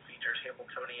 Of course, it features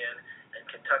Hamiltonian and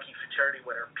Kentucky Futurity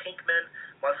winner Pinkman.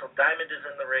 Muscle Diamond is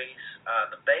in the race.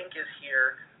 The Bank is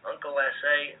here. Uncle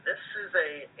S.A. This is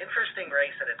a interesting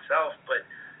race in itself, but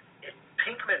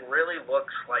Pinkman really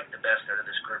looks like the best out of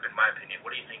this group, in my opinion.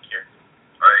 What do you think here?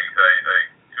 I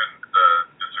couldn't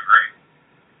disagree.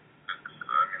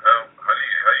 How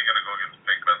are you going to go against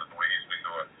Pinkman the way he's been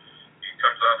going? He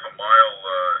comes off a mile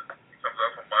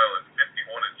at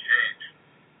 51 and change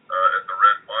at the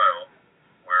Red Mile,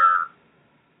 where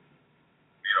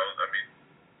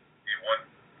he won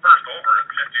first over at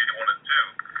 51 and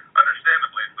 2.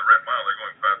 Understandably, it's the Red Mile; they're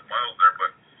going fast miles there,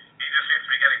 but he just seems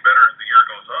to be getting better as the year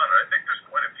goes on. And I think there's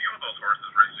quite a few of those horses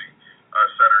racing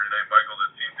Saturday night, Michael,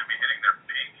 that seem to be hitting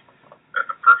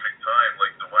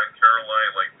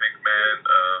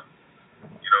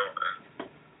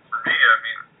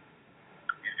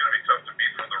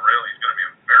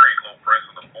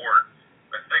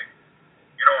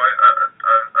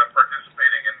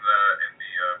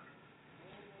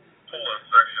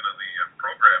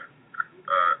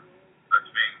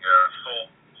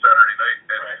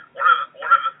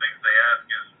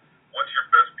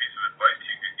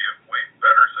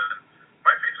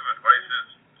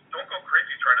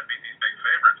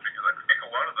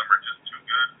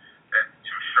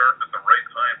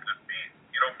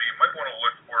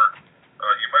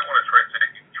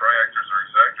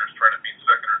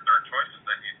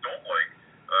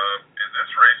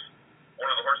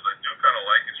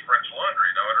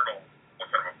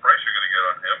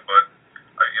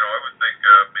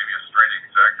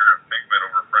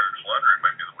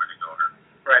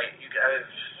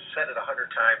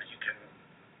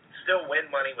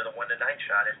with a 1 to 9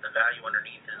 shot if the value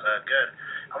underneath is good.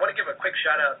 I want to give a quick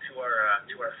shout out to our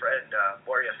friend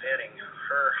Boria Fanning.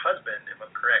 Her husband, if I'm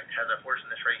correct, has a horse in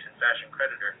this race in Fashion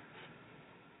Creditor.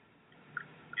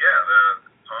 Yeah,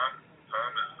 Tom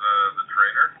is the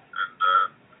trainer, and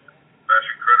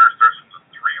Fashion Creditor starts from the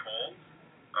 3 hole.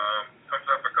 Comes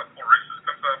off a couple of races,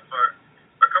 comes off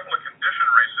a couple of condition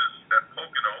races at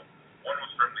Pocono. One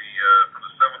was from the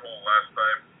 7 hole last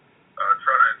time.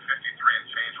 Trotted at 53 and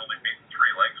change, only beaten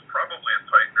 3 lengths, probably a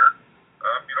tightener.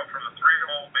 From the 3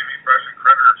 hole, maybe Fashion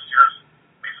Creditor steers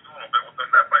at least a little bit with them.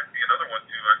 That might be another one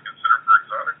to consider for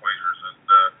exotic wagers, and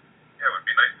it would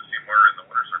be nice to see more in the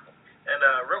winner's circle. And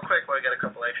real quick, while I got a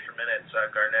couple extra minutes,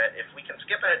 Garnet, if we can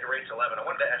skip ahead to race 11, I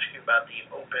wanted to ask you about the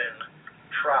Open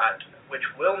Trot, which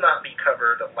will not be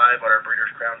covered live on our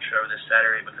Breeders' Crown show this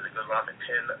Saturday because it goes off at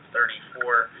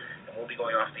 10:34, and we'll be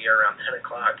going off the air around 10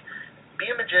 o'clock. Be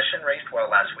a Magician raced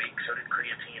well last week, so did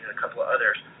Creatine and a couple of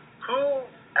others. Who,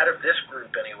 out of this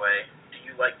group anyway, do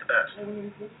you like the best?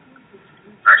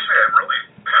 Actually, I really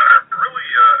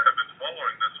have been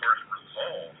following this horse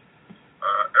Resolve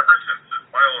ever since his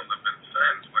mile in the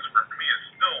Vincennes, which for me is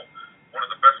still one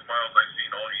of the best miles I've seen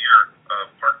all year.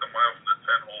 Parked the mile from the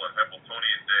 10 hole at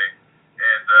Hambletonian Day,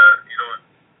 and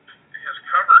his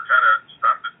cover kind of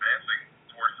stopped advancing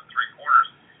towards the 3/4,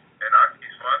 and Aki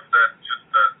Svanstedt just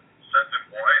sent him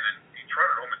wide, and he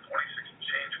trotted home at 26 and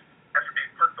change after being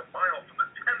parked the mile from the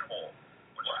 10 hole,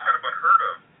 which is kind of unheard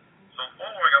of. So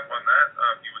following up on that,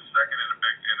 he was second in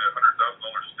a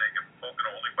 $100,000 stake in Pocono,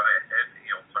 only by a head to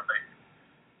heel tight.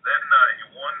 Then he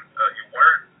won. He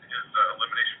wired his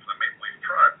elimination for the Maple Leaf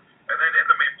Trot, and then in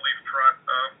the Maple Leaf Trot,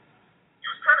 he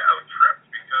was kind of out-tripped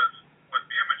because when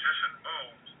Be a Magician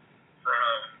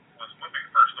was moving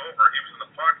first over, he was in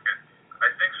the pocket. I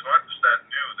think Svanstedt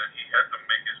knew that he had to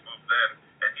make his move then,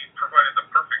 and he provided the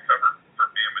perfect cover for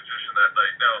Be a Magician that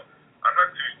night. Now, I'm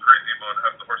not too crazy about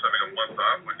the horse having a month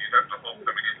off, but you'd have to hope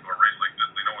coming into a race like this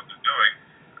they know what they're doing.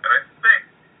 And I think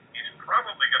he's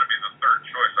probably going to be the third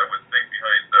choice, I would think,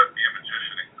 behind Be a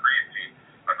Magician and Creatine.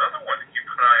 Another one to keep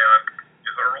an eye on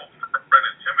is our old friend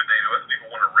Intimidate, who hasn't even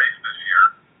won a race this year.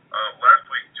 Last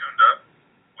week tuned up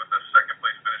with a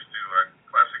second-place finish to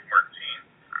Classic Martine.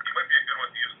 He might be a good one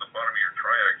to use at the bottom of your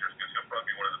triactors because he'll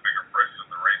probably be one of the bigger prices in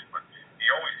the race, but he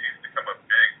always seems to come up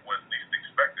big when least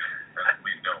expected, as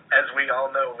we know. As we all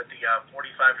know, with the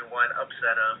 45-1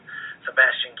 upset of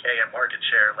Sebastian K at market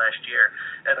share last year.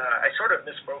 And I sort of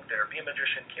misspoke there. Be a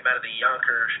Magician came out of the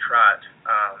Yonkers Trot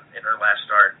in her last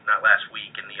start, not last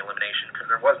week in the elimination, because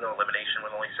there was no elimination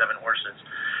with only 7 horses.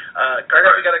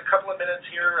 Garnet, we got a couple of minutes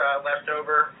here left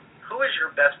over. Who is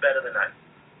your best bet of the night?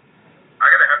 I'm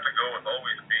going to have to go with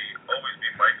Always Be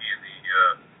Mikey in the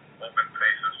Open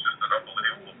Pace. It's just an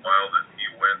unbelievable mile that he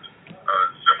went.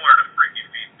 Similar to Freaky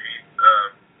Feet Pete,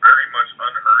 very much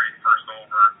unhurried first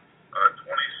over,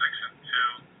 26 and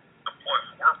 2. The plugs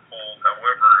were pulled.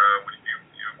 However, when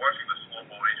you're watching the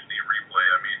slow-mo HD replay,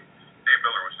 I mean, Dave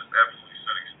Miller was just absolutely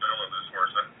sitting still on this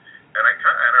horse. And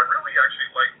I really actually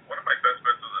like one of my best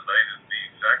bets of the night is the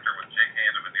exactor with J.K.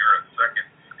 Indivenira at second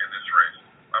in this race.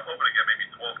 I'm hoping to get maybe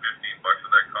 $12, $15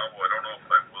 in that combo. I don't know if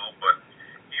I will, but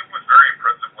he was very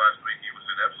impressive last week. He was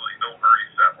in absolutely no hurry,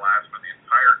 sat last for the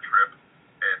entire trip,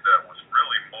 and was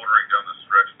really motoring down the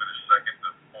stretch, finished second to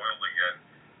foiled again.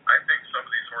 I think some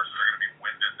of these horses are going to be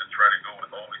winded to try to go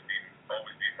with Always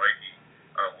Be Mikey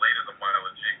late in the mile,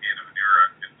 and J.K.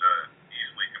 Indivenira could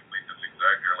easily complete this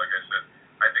exactor. Like I said,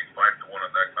 I think 5-1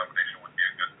 on that combination would be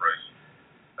a good price.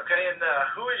 Okay, and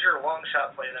who is your long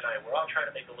shot play tonight? We're all trying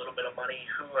to make a little bit of money.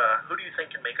 Who do you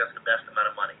think can make us the best amount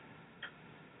of money?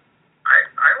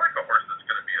 I like a horse that's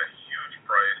going to be a huge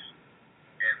price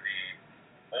in the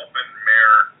Open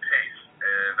Mare Pace,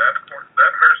 and that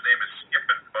mare's name is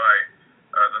Skippin' By,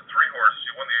 the 3-horse.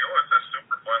 She won the OSS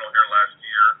Super Final here last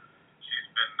year. She's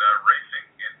been racing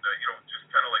in, just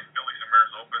kind of like Fillies and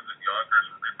Mares Opens and Yonkers,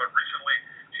 but recently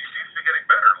she seems to be getting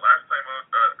better. Last time out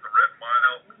the Red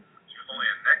Mile, she was only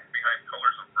a neck behind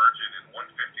Colors of Virgin in 150.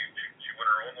 She won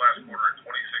her own last quarter at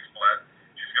 26 flat.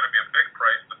 She's going to be a big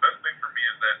price. The best thing for me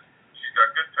is that she's got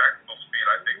good tactical speed.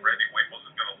 I think Randy Waples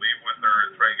is going to leave with her and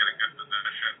try and get a good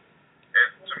position. And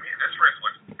to me, this race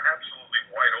looks absolutely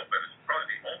wide open. It's probably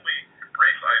the only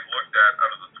race I looked at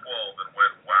out of the 12 and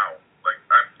went, wow. Like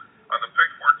I'm on the pick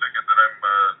 4 ticket that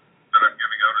I'm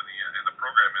giving out in the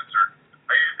program insert.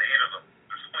 I used 8 of them.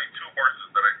 There's only 2 horses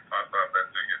that I tossed off that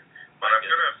ticket. But I'm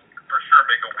going to for sure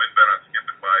make a win bet on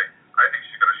Skippin' By. I think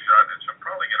she's got a shot, and she'll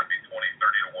probably going to be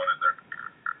 20-30-1 in there.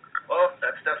 Well,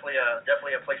 that's definitely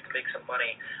a place to make some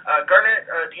money. Garnet,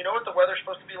 do you know what the weather's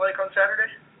supposed to be like on Saturday?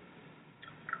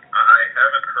 I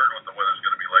haven't heard what the weather's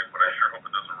going to be like, but I sure hope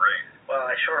it doesn't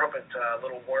I sure hope it's a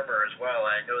little warmer as well.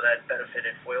 I know that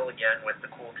benefited Foil again with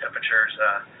the cool temperatures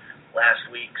last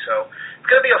week. So it's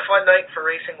going to be a fun night for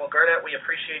racing. Well, Garnet, we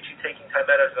appreciate you taking time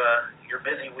out of your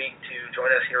busy week to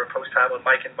join us here at Post Time with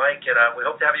Mike and Mike, and we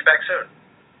hope to have you back soon.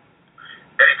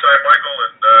 Anytime, Michael,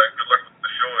 and good luck with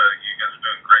the show. You guys are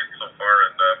doing great so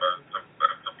far, and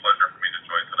it's a pleasure for me to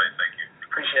join tonight. Thank you.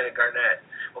 Appreciate it, Garnet.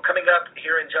 Well, coming up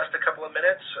here in just a couple of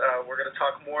minutes, we're going to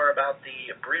talk more about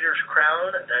the Breeders'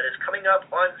 Crown that is coming up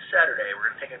on Saturday.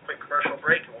 We're going to take a quick commercial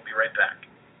break, and we'll be right back.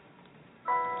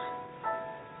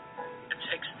 It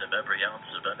takes them every ounce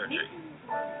of energy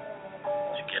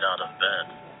to get out of bed.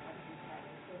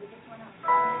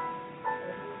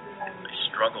 They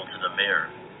struggle to the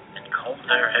mirror and comb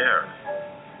their hair,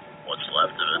 what's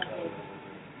left of it.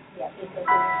 But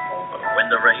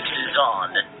when the race is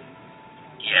on,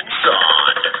 it's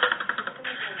on.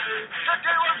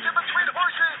 Second left in between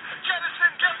horses.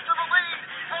 Jennison gets to the lead,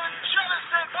 and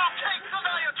Jennison will take the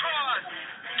Diatron.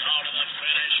 Down to the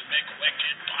finish,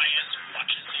 McWicked by as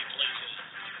much as he pleases.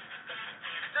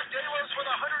 The Delos with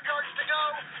 100 yards to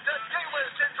go. The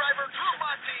Delos and driver Drew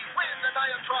Monty win the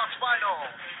Diatron final.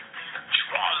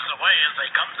 Draws away as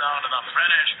they come down to the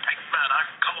finish. Pinkman, a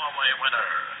come-away winner.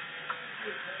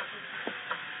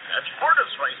 That's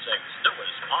Fortis Racing's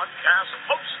newest podcast,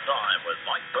 Post Time with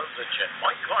Mike Bozich and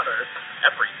Mike Carter,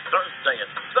 every Thursday at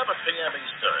 7 p.m.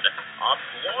 Eastern on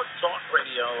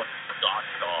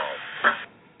blogtalkradio.com.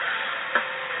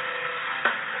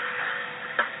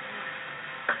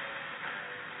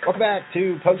 Welcome back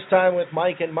to Post Time with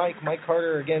Mike and Mike. Mike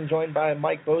Carter again, joined by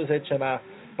Mike Bozich. And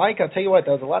Mike, I'll tell you what,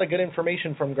 that was a lot of good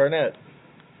information from Garnet.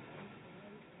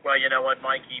 Well, you know what,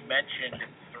 Mike? He mentioned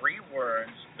 3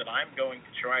 words that I'm going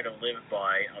to try to live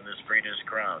by on this Breeders'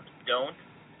 Crown. Don't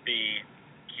be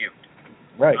cute.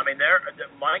 Right. I mean,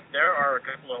 Mike, there are a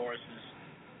couple of horses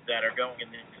that are going in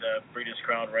these Breeders'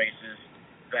 Crown races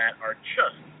that are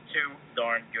just too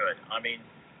darn good. I mean,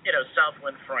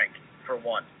 Southwind Frank, for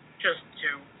one, just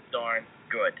too darn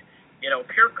good.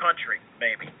 Pure Country,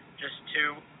 maybe, just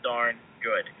too darn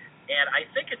good. And I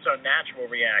think it's our natural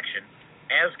reaction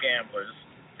as gamblers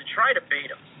to try to beat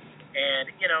them.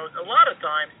 And, a lot of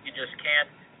times you just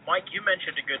can't. Mike, you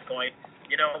mentioned a good point.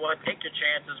 You know what? Take your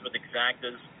chances with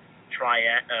exactas,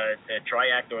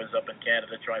 triactors up in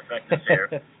Canada, trifectas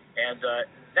here. And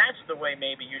that's the way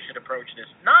maybe you should approach this.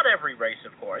 Not every race,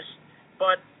 of course,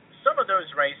 but some of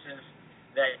those races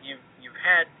that you've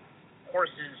had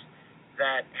horses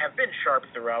that have been sharp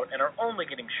throughout and are only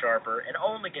getting sharper and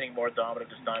only getting more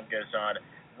dominant as time goes on.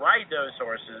 Ride those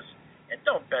horses and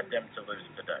don't bet them to lose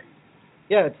today.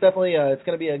 Yeah, it's definitely it's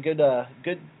going to be a good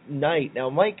night. Now,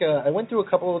 Mike, I went through a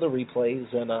couple of the replays,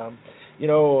 and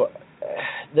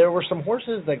there were some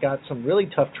horses that got some really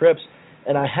tough trips,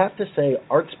 and I have to say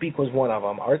Artspeak was one of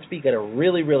them. Artspeak got a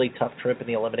really, really tough trip in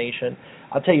the elimination.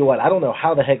 I'll tell you what, I don't know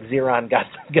how the heck Zeron got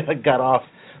off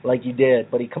like he did,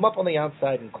 but he come up on the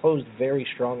outside and closed very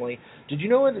strongly. Did you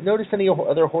notice any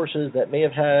other horses that may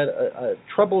have had a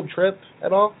troubled trip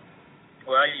at all?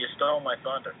 Well, you stole my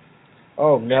thunder.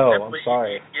 Oh, no, I'm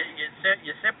sorry.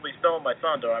 You simply stole my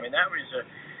thunder. I mean, that was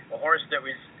a horse that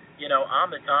was, on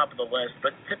the top of the list.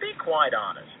 But to be quite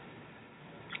honest,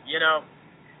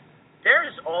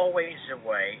 there's always a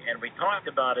way, and we talked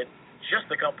about it just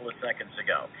a couple of seconds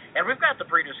ago. And we've got the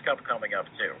Breeders' Cup coming up,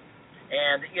 too.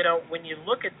 And, when you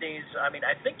look at these, I mean,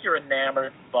 I think you're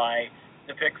enamored by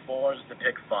the pick 4s, the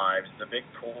pick 5s, the big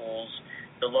pools,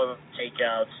 the low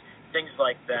takeouts, things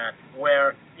like that,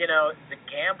 where, the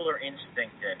gambler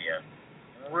instinct in you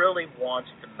really wants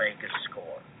to make a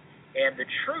score. And the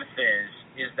truth is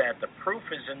that the proof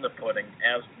is in the pudding,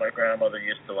 as my grandmother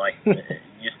used to say.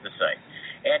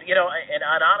 And, and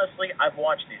honestly, I've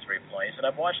watched these replays, and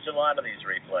I've watched a lot of these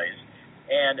replays.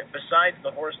 And besides the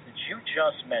horse that you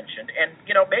just mentioned, and,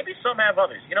 maybe some have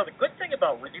others. The good thing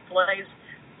about replays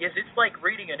is it's like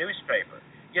reading a newspaper.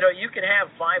 You can have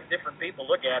 5 different people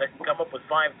look at it and come up with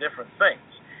 5 different things.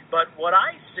 But what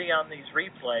I see on these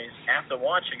replays after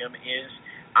watching them is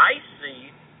I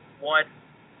see what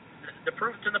the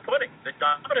proof's in the pudding. The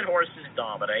dominant horses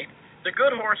dominate. The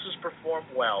good horses perform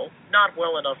well, not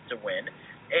well enough to win.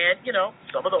 And,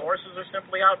 some of the horses are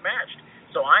simply outmatched.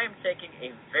 So I am taking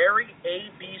a very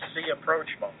ABC approach,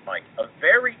 Mike, a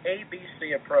very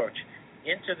ABC approach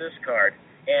into this card.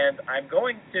 And I'm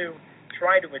going to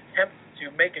try to attempt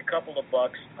to make a couple of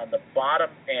bucks on the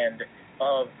bottom end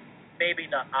of maybe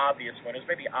not obvious winners,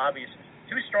 maybe obvious is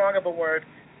too strong of a word,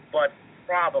 but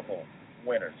probable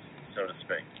winners, so to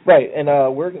speak. Right, and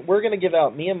we're going to give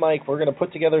out, me and Mike, we're going to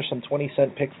put together some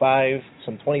 20-cent pick 5,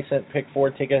 some 20-cent pick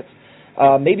 4 tickets,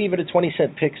 maybe even a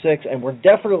 20-cent pick six, and we're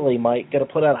definitely, Mike, going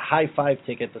to put out a high five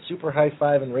ticket, the Super High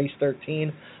Five in race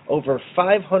 13, over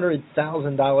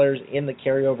 $500,000 in the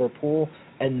carryover pool,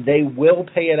 and they will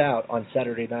pay it out on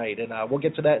Saturday night, and we'll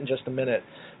get to that in just a minute.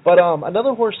 But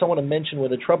another horse I want to mention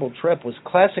with a troubled trip was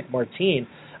Classic Martine.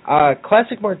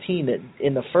 Classic Martine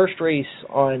in the first race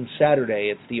on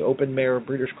Saturday, it's the Open Mare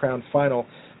Breeders' Crown Final.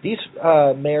 These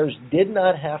mares did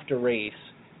not have to race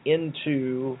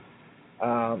into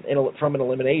from an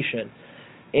elimination.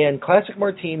 And Classic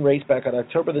Martine raced back on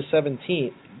October the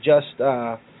 17th, just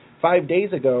 5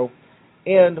 days ago,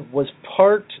 and was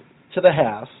parked to the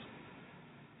half,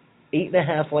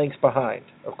 8.5 lengths behind,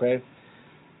 okay?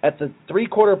 At the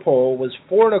three-quarter pole was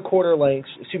 4 1/4 lengths,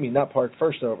 not parked,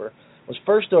 first over,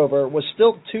 was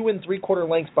still 2 3/4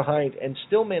 lengths behind and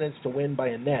still managed to win by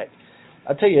a neck.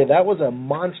 I'll tell you, that was a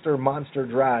monster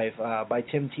drive by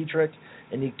Tim Tetrick,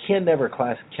 and you can never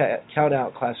count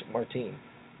out Classic Martine.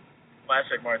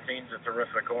 Classic Martine's a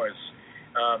terrific horse.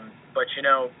 But,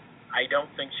 I don't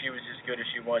think she was as good as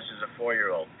she was as a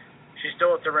 4-year-old. She's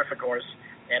still a terrific horse,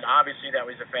 and obviously that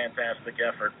was a fantastic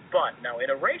effort. But, now, in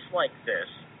a race like this,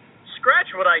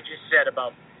 scratch what I just said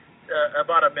about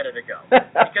a minute ago.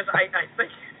 Because I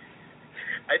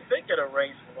think in a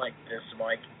race like this,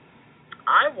 Mike,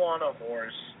 I want a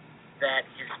horse that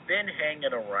has been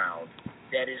hanging around,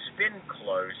 that has been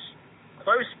close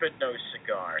but no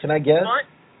cigar. Can I guess?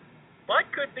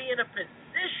 But could be in a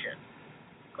position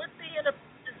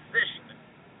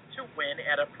to win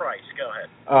at a price. Go ahead.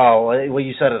 Oh, well,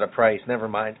 you said at a price. Never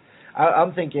mind.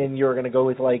 I'm thinking you were going to go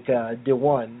with, like,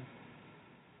 DeOne.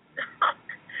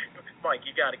 Mike,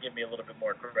 you got to give me a little bit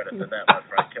more credit than that, my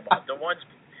friend. Come on. DeOne's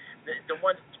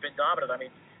been dominant. I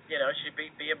mean, she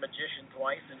beat Be a Magician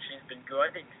twice, and she's been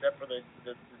good, except for the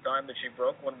time that she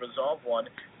broke when Resolve won.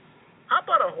 How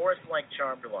about a horse like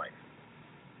Charmed Life?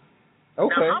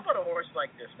 Okay. Now, how about a horse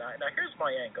like this? Now here's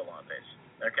my angle on this,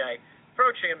 okay?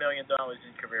 Approaching $1 million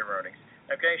in career earnings,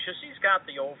 okay? So she's got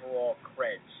the overall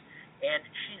creds, and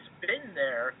she's been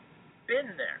there.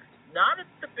 Not at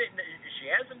the bit. She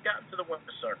hasn't gotten to the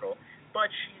winner's circle, but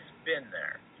she's been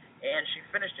there. And she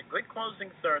finished a good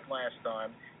closing third last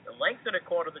time, a length and a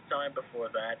quarter the time before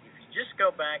that. If you just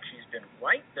go back, she's been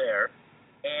right there.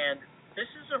 And this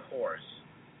is a horse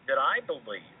that I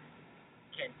believe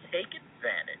can take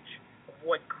advantage of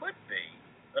what could be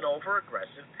an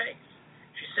over-aggressive pace.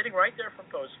 She's sitting right there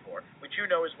from post 4, which is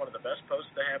one of the best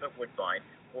posts to have at Woodbine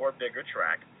or a bigger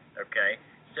track, okay?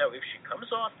 So if she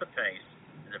comes off the pace,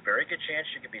 there's a very good chance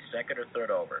she could be second or third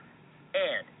over.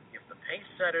 And if the pace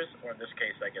setters, or in this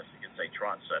case I guess you could say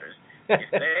trot setters,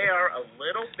 if they are a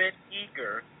little bit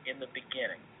eager in the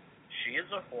beginning, she is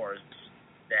a horse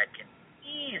that can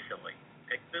easily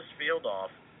pick this field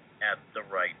off at the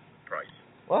right price.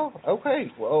 Well,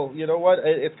 okay. Well, you know what?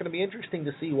 It's going to be interesting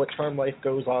to see what Charm Life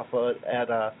goes off at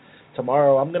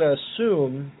tomorrow. I'm going to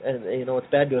assume, and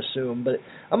it's bad to assume, but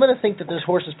I'm going to think that this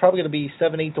horse is probably going to be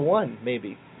 7-8 to 1,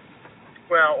 maybe.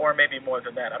 Well, or maybe more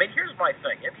than that. I mean, here's my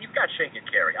thing. If you've got Shake It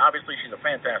Carry, obviously she's a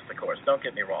fantastic horse. Don't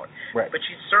get me wrong. Right. But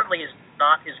she certainly is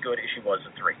not as good as she was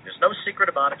at 3. There's no secret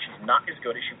about it. She's not as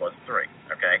good as she was at 3.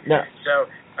 Okay. No.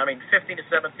 So, I mean, 15 to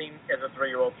 17 as a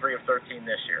 3-year-old, 3 of 13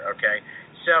 this year. Okay.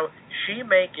 So she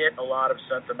may get a lot of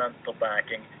sentimental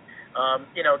backing.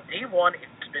 D1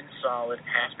 has been solid,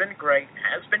 has been great,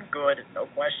 has been good,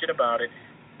 no question about it.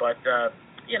 But I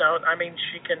mean,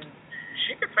 she can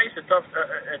face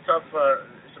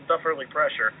some tough early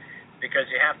pressure, because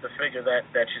you have to figure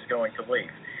that she's going to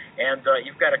leave. And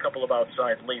you've got a couple of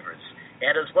outside levers,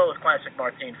 and as well as Classic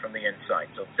Martine from the inside.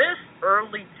 So this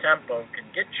early tempo can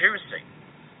get juicy.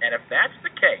 And if that's the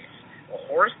case, a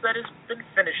horse that has been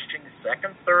finishing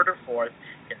second, third, or fourth,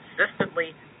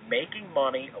 consistently making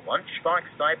money, a lunchbox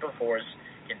type of horse,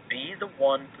 can be the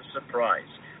one to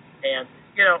surprise. And,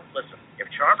 listen,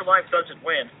 if Charmed Life doesn't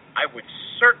win, I would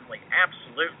certainly,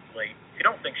 absolutely, if you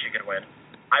don't think she can win,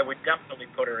 I would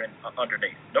definitely put her in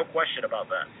underneath. No question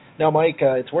about that. Now, Mike,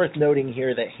 it's worth noting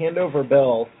here that Handover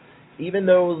Bell, even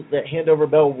though that Handover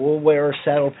Bell will wear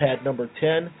saddle pad number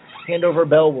 10, Handover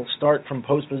Bell will start from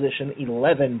post position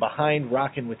 11 behind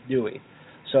Rockin' with Dewey.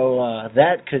 So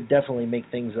that could definitely make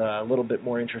things a little bit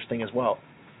more interesting as well.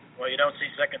 Well, you don't see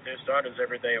second, third starters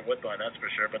every day at Woodbine, that's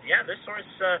for sure. But, yeah, this horse,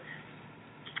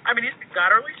 he's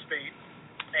got early speed.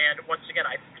 And, once again,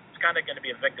 it's kind of going to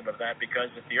be a victim of that,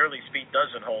 because if the early speed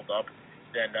doesn't hold up,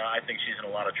 then I think she's in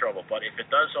a lot of trouble. But if it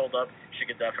does hold up, she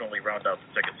could definitely round out the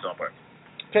ticket somewhere.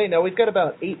 Okay, now we've got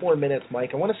about 8 more minutes,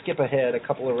 Mike. I want to skip ahead a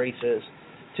couple of races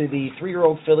to the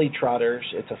 3-year-old filly trotters.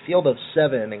 It's a field of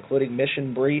 7, including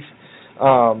Mission Brief.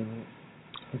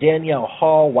 Danielle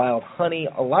Hall, Wild Honey.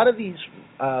 A lot of these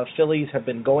fillies have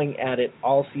been going at it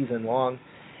all season long,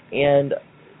 and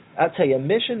I'll tell you,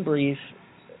 Mission Brief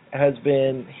has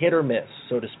been hit or miss,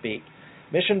 so to speak.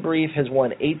 Mission Brief has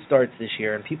won 8 starts this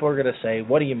year, and people are going to say,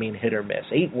 what do you mean hit or miss?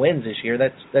 8 wins this year,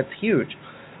 that's huge.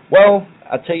 Well,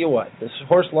 I'll tell you what, this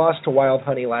horse lost to Wild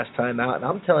Honey last time out, and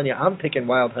I'm telling you, I'm picking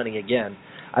Wild Honey again.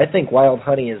 I think Wild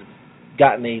Honey has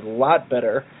gotten a lot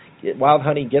better. Wild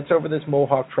Honey gets over this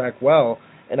Mohawk track well,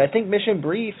 and I think Mission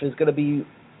Brief is going to be,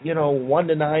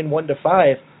 1-9,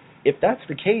 1-5. If that's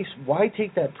the case, why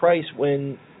take that price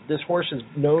when this horse has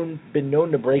been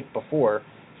known to break before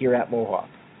here at Mohawk?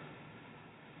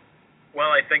 Well,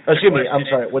 I think.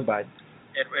 Woodbine.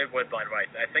 At Woodbine, right.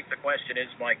 I think the question is,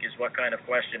 Mike, is what kind of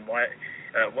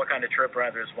trip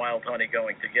rather is Wild Honey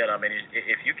going to get? I mean,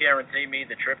 if you guarantee me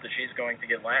the trip that she's going to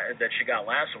get that she got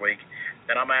last week,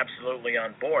 then I'm absolutely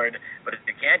on board. But if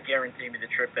you can't guarantee me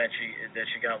the trip that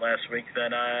she got last week,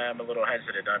 then I'm a little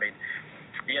hesitant. I mean,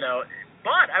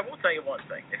 But I will tell you one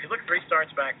thing: if you look 3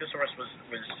 starts back, this horse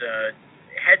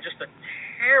had just a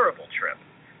terrible trip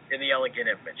in the Elegant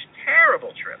Image,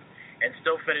 terrible trip, and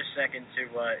still finished second to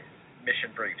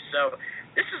Mission Brief. So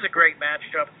this is a great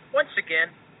matchup. Once again,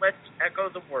 let's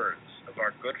echo the words of our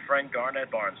good friend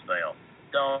Garnet Barnsdale.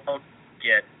 Don't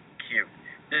get cute.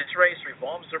 This race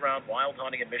revolves around Wild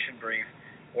Honey and Mission Brief,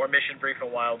 or Mission Brief and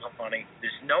Wild Honey.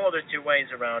 There's no other 2 ways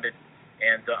around it,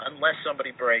 and unless somebody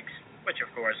breaks, which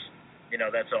of course,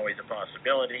 that's always a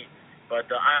possibility, but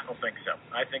I don't think so.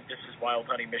 I think this is Wild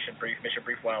Honey, Mission Brief,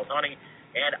 Wild Honey,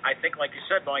 and I think, like you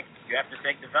said, Mike, you have to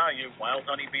take the value. Wild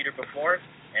Honey beat her before,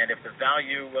 and if the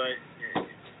value,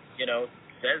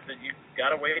 says that you got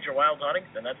to wager Wild Honey,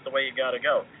 then that's the way you got to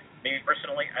go. Me,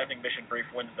 personally, I think Mission Brief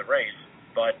wins the race,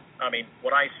 but, I mean,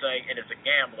 what I say, and as a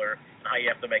gambler, and how you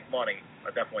have to make money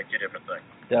are definitely 2 different things.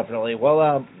 Definitely.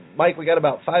 Well, Mike, we got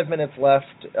about 5 minutes left.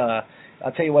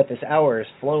 I'll tell you what, this hour has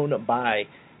flown by,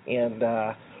 and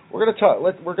we're going to talk.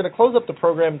 We're going to close up the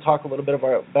program and talk a little bit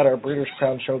about our Breeders'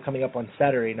 Crown show coming up on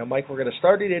Saturday. Now, Mike, we're going to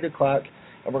start at 8 o'clock,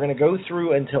 and we're going to go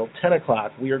through until 10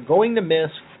 o'clock. We are going to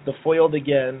miss the Foiled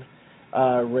Again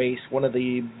race, one of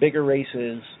the bigger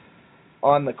races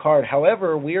on the card.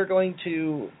 However, we are going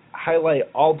to highlight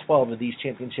all 12 of these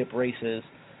championship races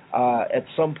at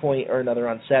some point or another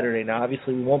on Saturday. Now,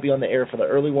 obviously, we won't be on the air for the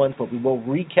early ones, but we will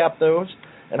recap those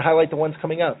and highlight the ones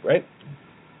coming up, right?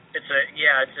 It's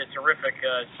a terrific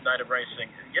night of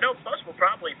racing. Plus we'll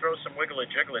probably throw some Wiggle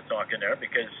and Jiggle talk in there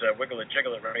because Wiggle and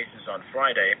Jiggle races on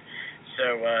Friday.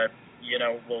 So,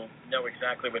 we'll know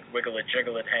exactly what Wiggle and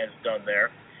Jiggle has done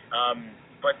there.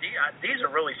 But these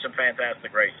are really some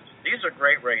fantastic races. These are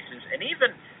great races, and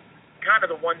even kind of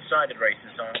the one-sided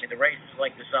races. I mean, the races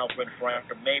like the Southwind Frank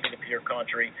or maybe the Pure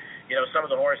Country, some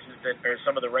of the horses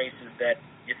some of the races that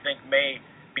you think may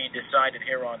be decided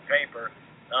here on paper,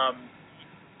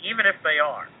 even if they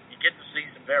are, you get to see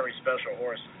some very special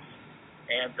horses.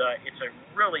 And it's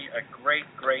really a great,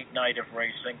 great night of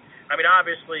racing. I mean,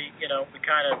 obviously, we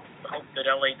kind of hope that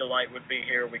L.A. Delight would be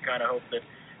here. We kind of hope that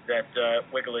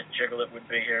Wiggle It, Jiggle It would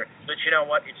be here. But you know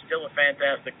what? It's still a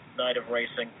fantastic night of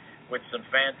racing with some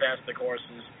fantastic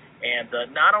horses.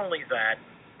 And not only that,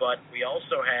 but we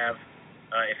also have,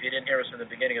 if you didn't hear us in the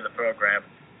beginning of the program,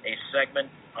 a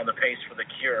segment on the Pace for the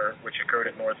Cure, which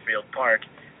occurred at Northfield Park.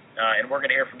 And we're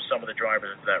going to hear from some of the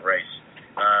drivers of that race.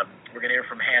 We're going to hear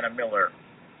from Hannah Miller,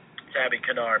 Tabby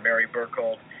Canard, Mary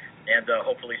Burkhold, and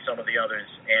hopefully some of the others.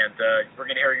 And we're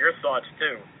going to hear your thoughts,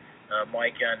 too,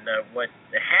 Mike, on what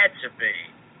had to be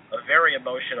a very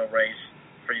emotional race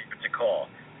for you to call.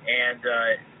 And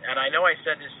I know I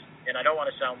said this, and I don't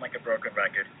want to sound like a broken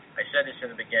record. I said this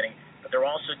in the beginning, but they're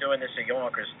also doing this at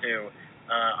Yonkers, too,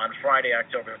 on Friday,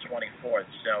 October 24th.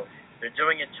 So they're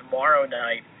doing it tomorrow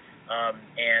night.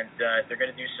 And they're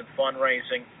going to do some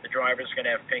fundraising. The driver's going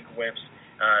to have pink whips,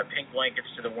 pink blankets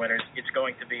to the winners. It's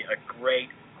going to be a great,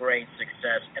 great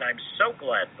success. And I'm so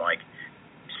glad, Mike,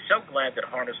 that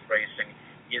harness racing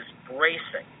is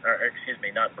embracing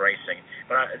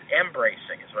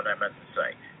is what I meant to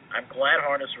say. I'm glad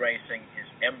harness racing is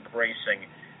embracing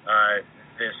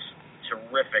this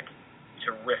terrific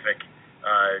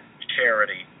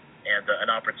charity and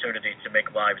an opportunity to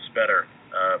make lives better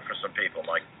for some people,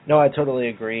 Mike. No, I totally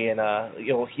agree, and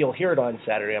you'll hear it on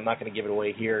Saturday. I'm not going to give it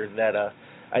away here. That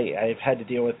I've had to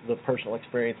deal with the personal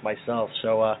experience myself,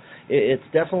 so it's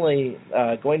definitely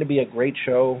going to be a great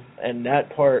show, and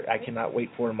that part I cannot wait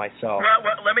for myself.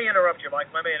 Well, let me interrupt you, Mike.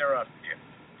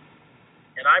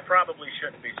 And I probably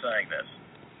shouldn't be saying this,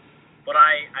 but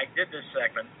I did this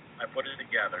segment. I put it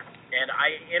together, and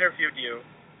I interviewed you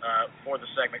for the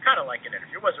segment, kind of like an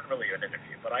interview. It wasn't really an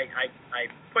interview, but I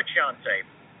put you on tape,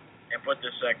 and put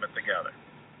this segment together.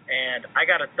 And I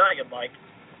got to tell you, Mike,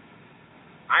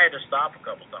 I had to stop a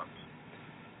couple times.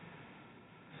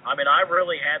 I mean, I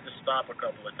really had to stop a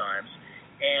couple of times,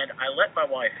 and I let my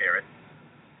wife hear it,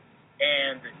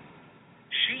 and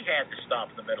she had to stop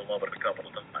in the middle of it a couple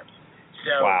of times.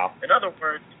 So, wow. In other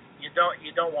words, you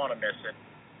don't want to miss it.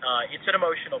 It's an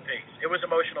emotional piece. It was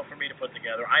emotional for me to put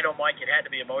together. I know, Mike, it had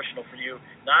to be emotional for you,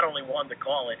 not only one, to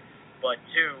call it, but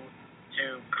two,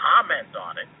 to comment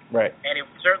on it. Right. And it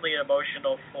was certainly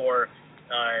emotional for,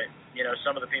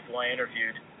 some of the people I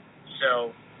interviewed. So,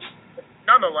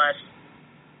 nonetheless,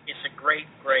 it's a great,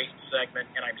 great segment,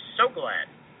 and I'm so glad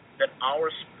that our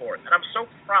sport, and I'm so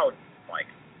proud, Mike.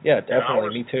 Yeah,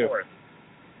 definitely. Me too.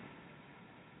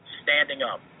 Standing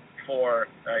up for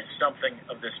something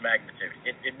of this magnitude.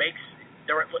 It makes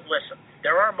listen.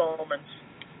 There are moments,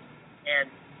 and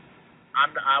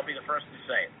I'll be the first to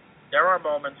say it. There are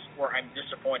moments where I'm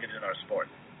disappointed in our sport.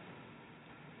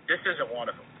 This isn't one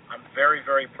of them. I'm very,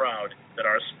 very proud that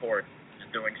our sport is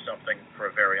doing something for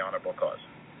a very honorable cause.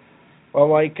 Well,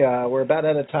 Mike, we're about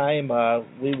out of time.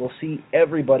 We will see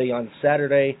everybody on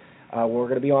Saturday. We're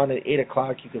going to be on at 8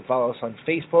 o'clock. You can follow us on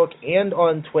Facebook and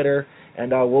on Twitter,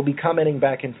 and we'll be commenting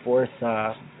back and forth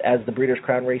as the Breeders'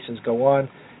 Crown races go on.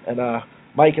 And,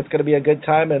 Mike, it's going to be a good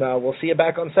time, and we'll see you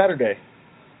back on Saturday.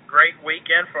 Great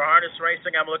weekend for harness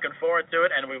racing. I'm looking forward to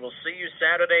it, and we will see you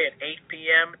Saturday at 8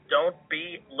 p.m. Don't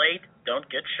be late. Don't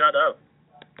get shut up.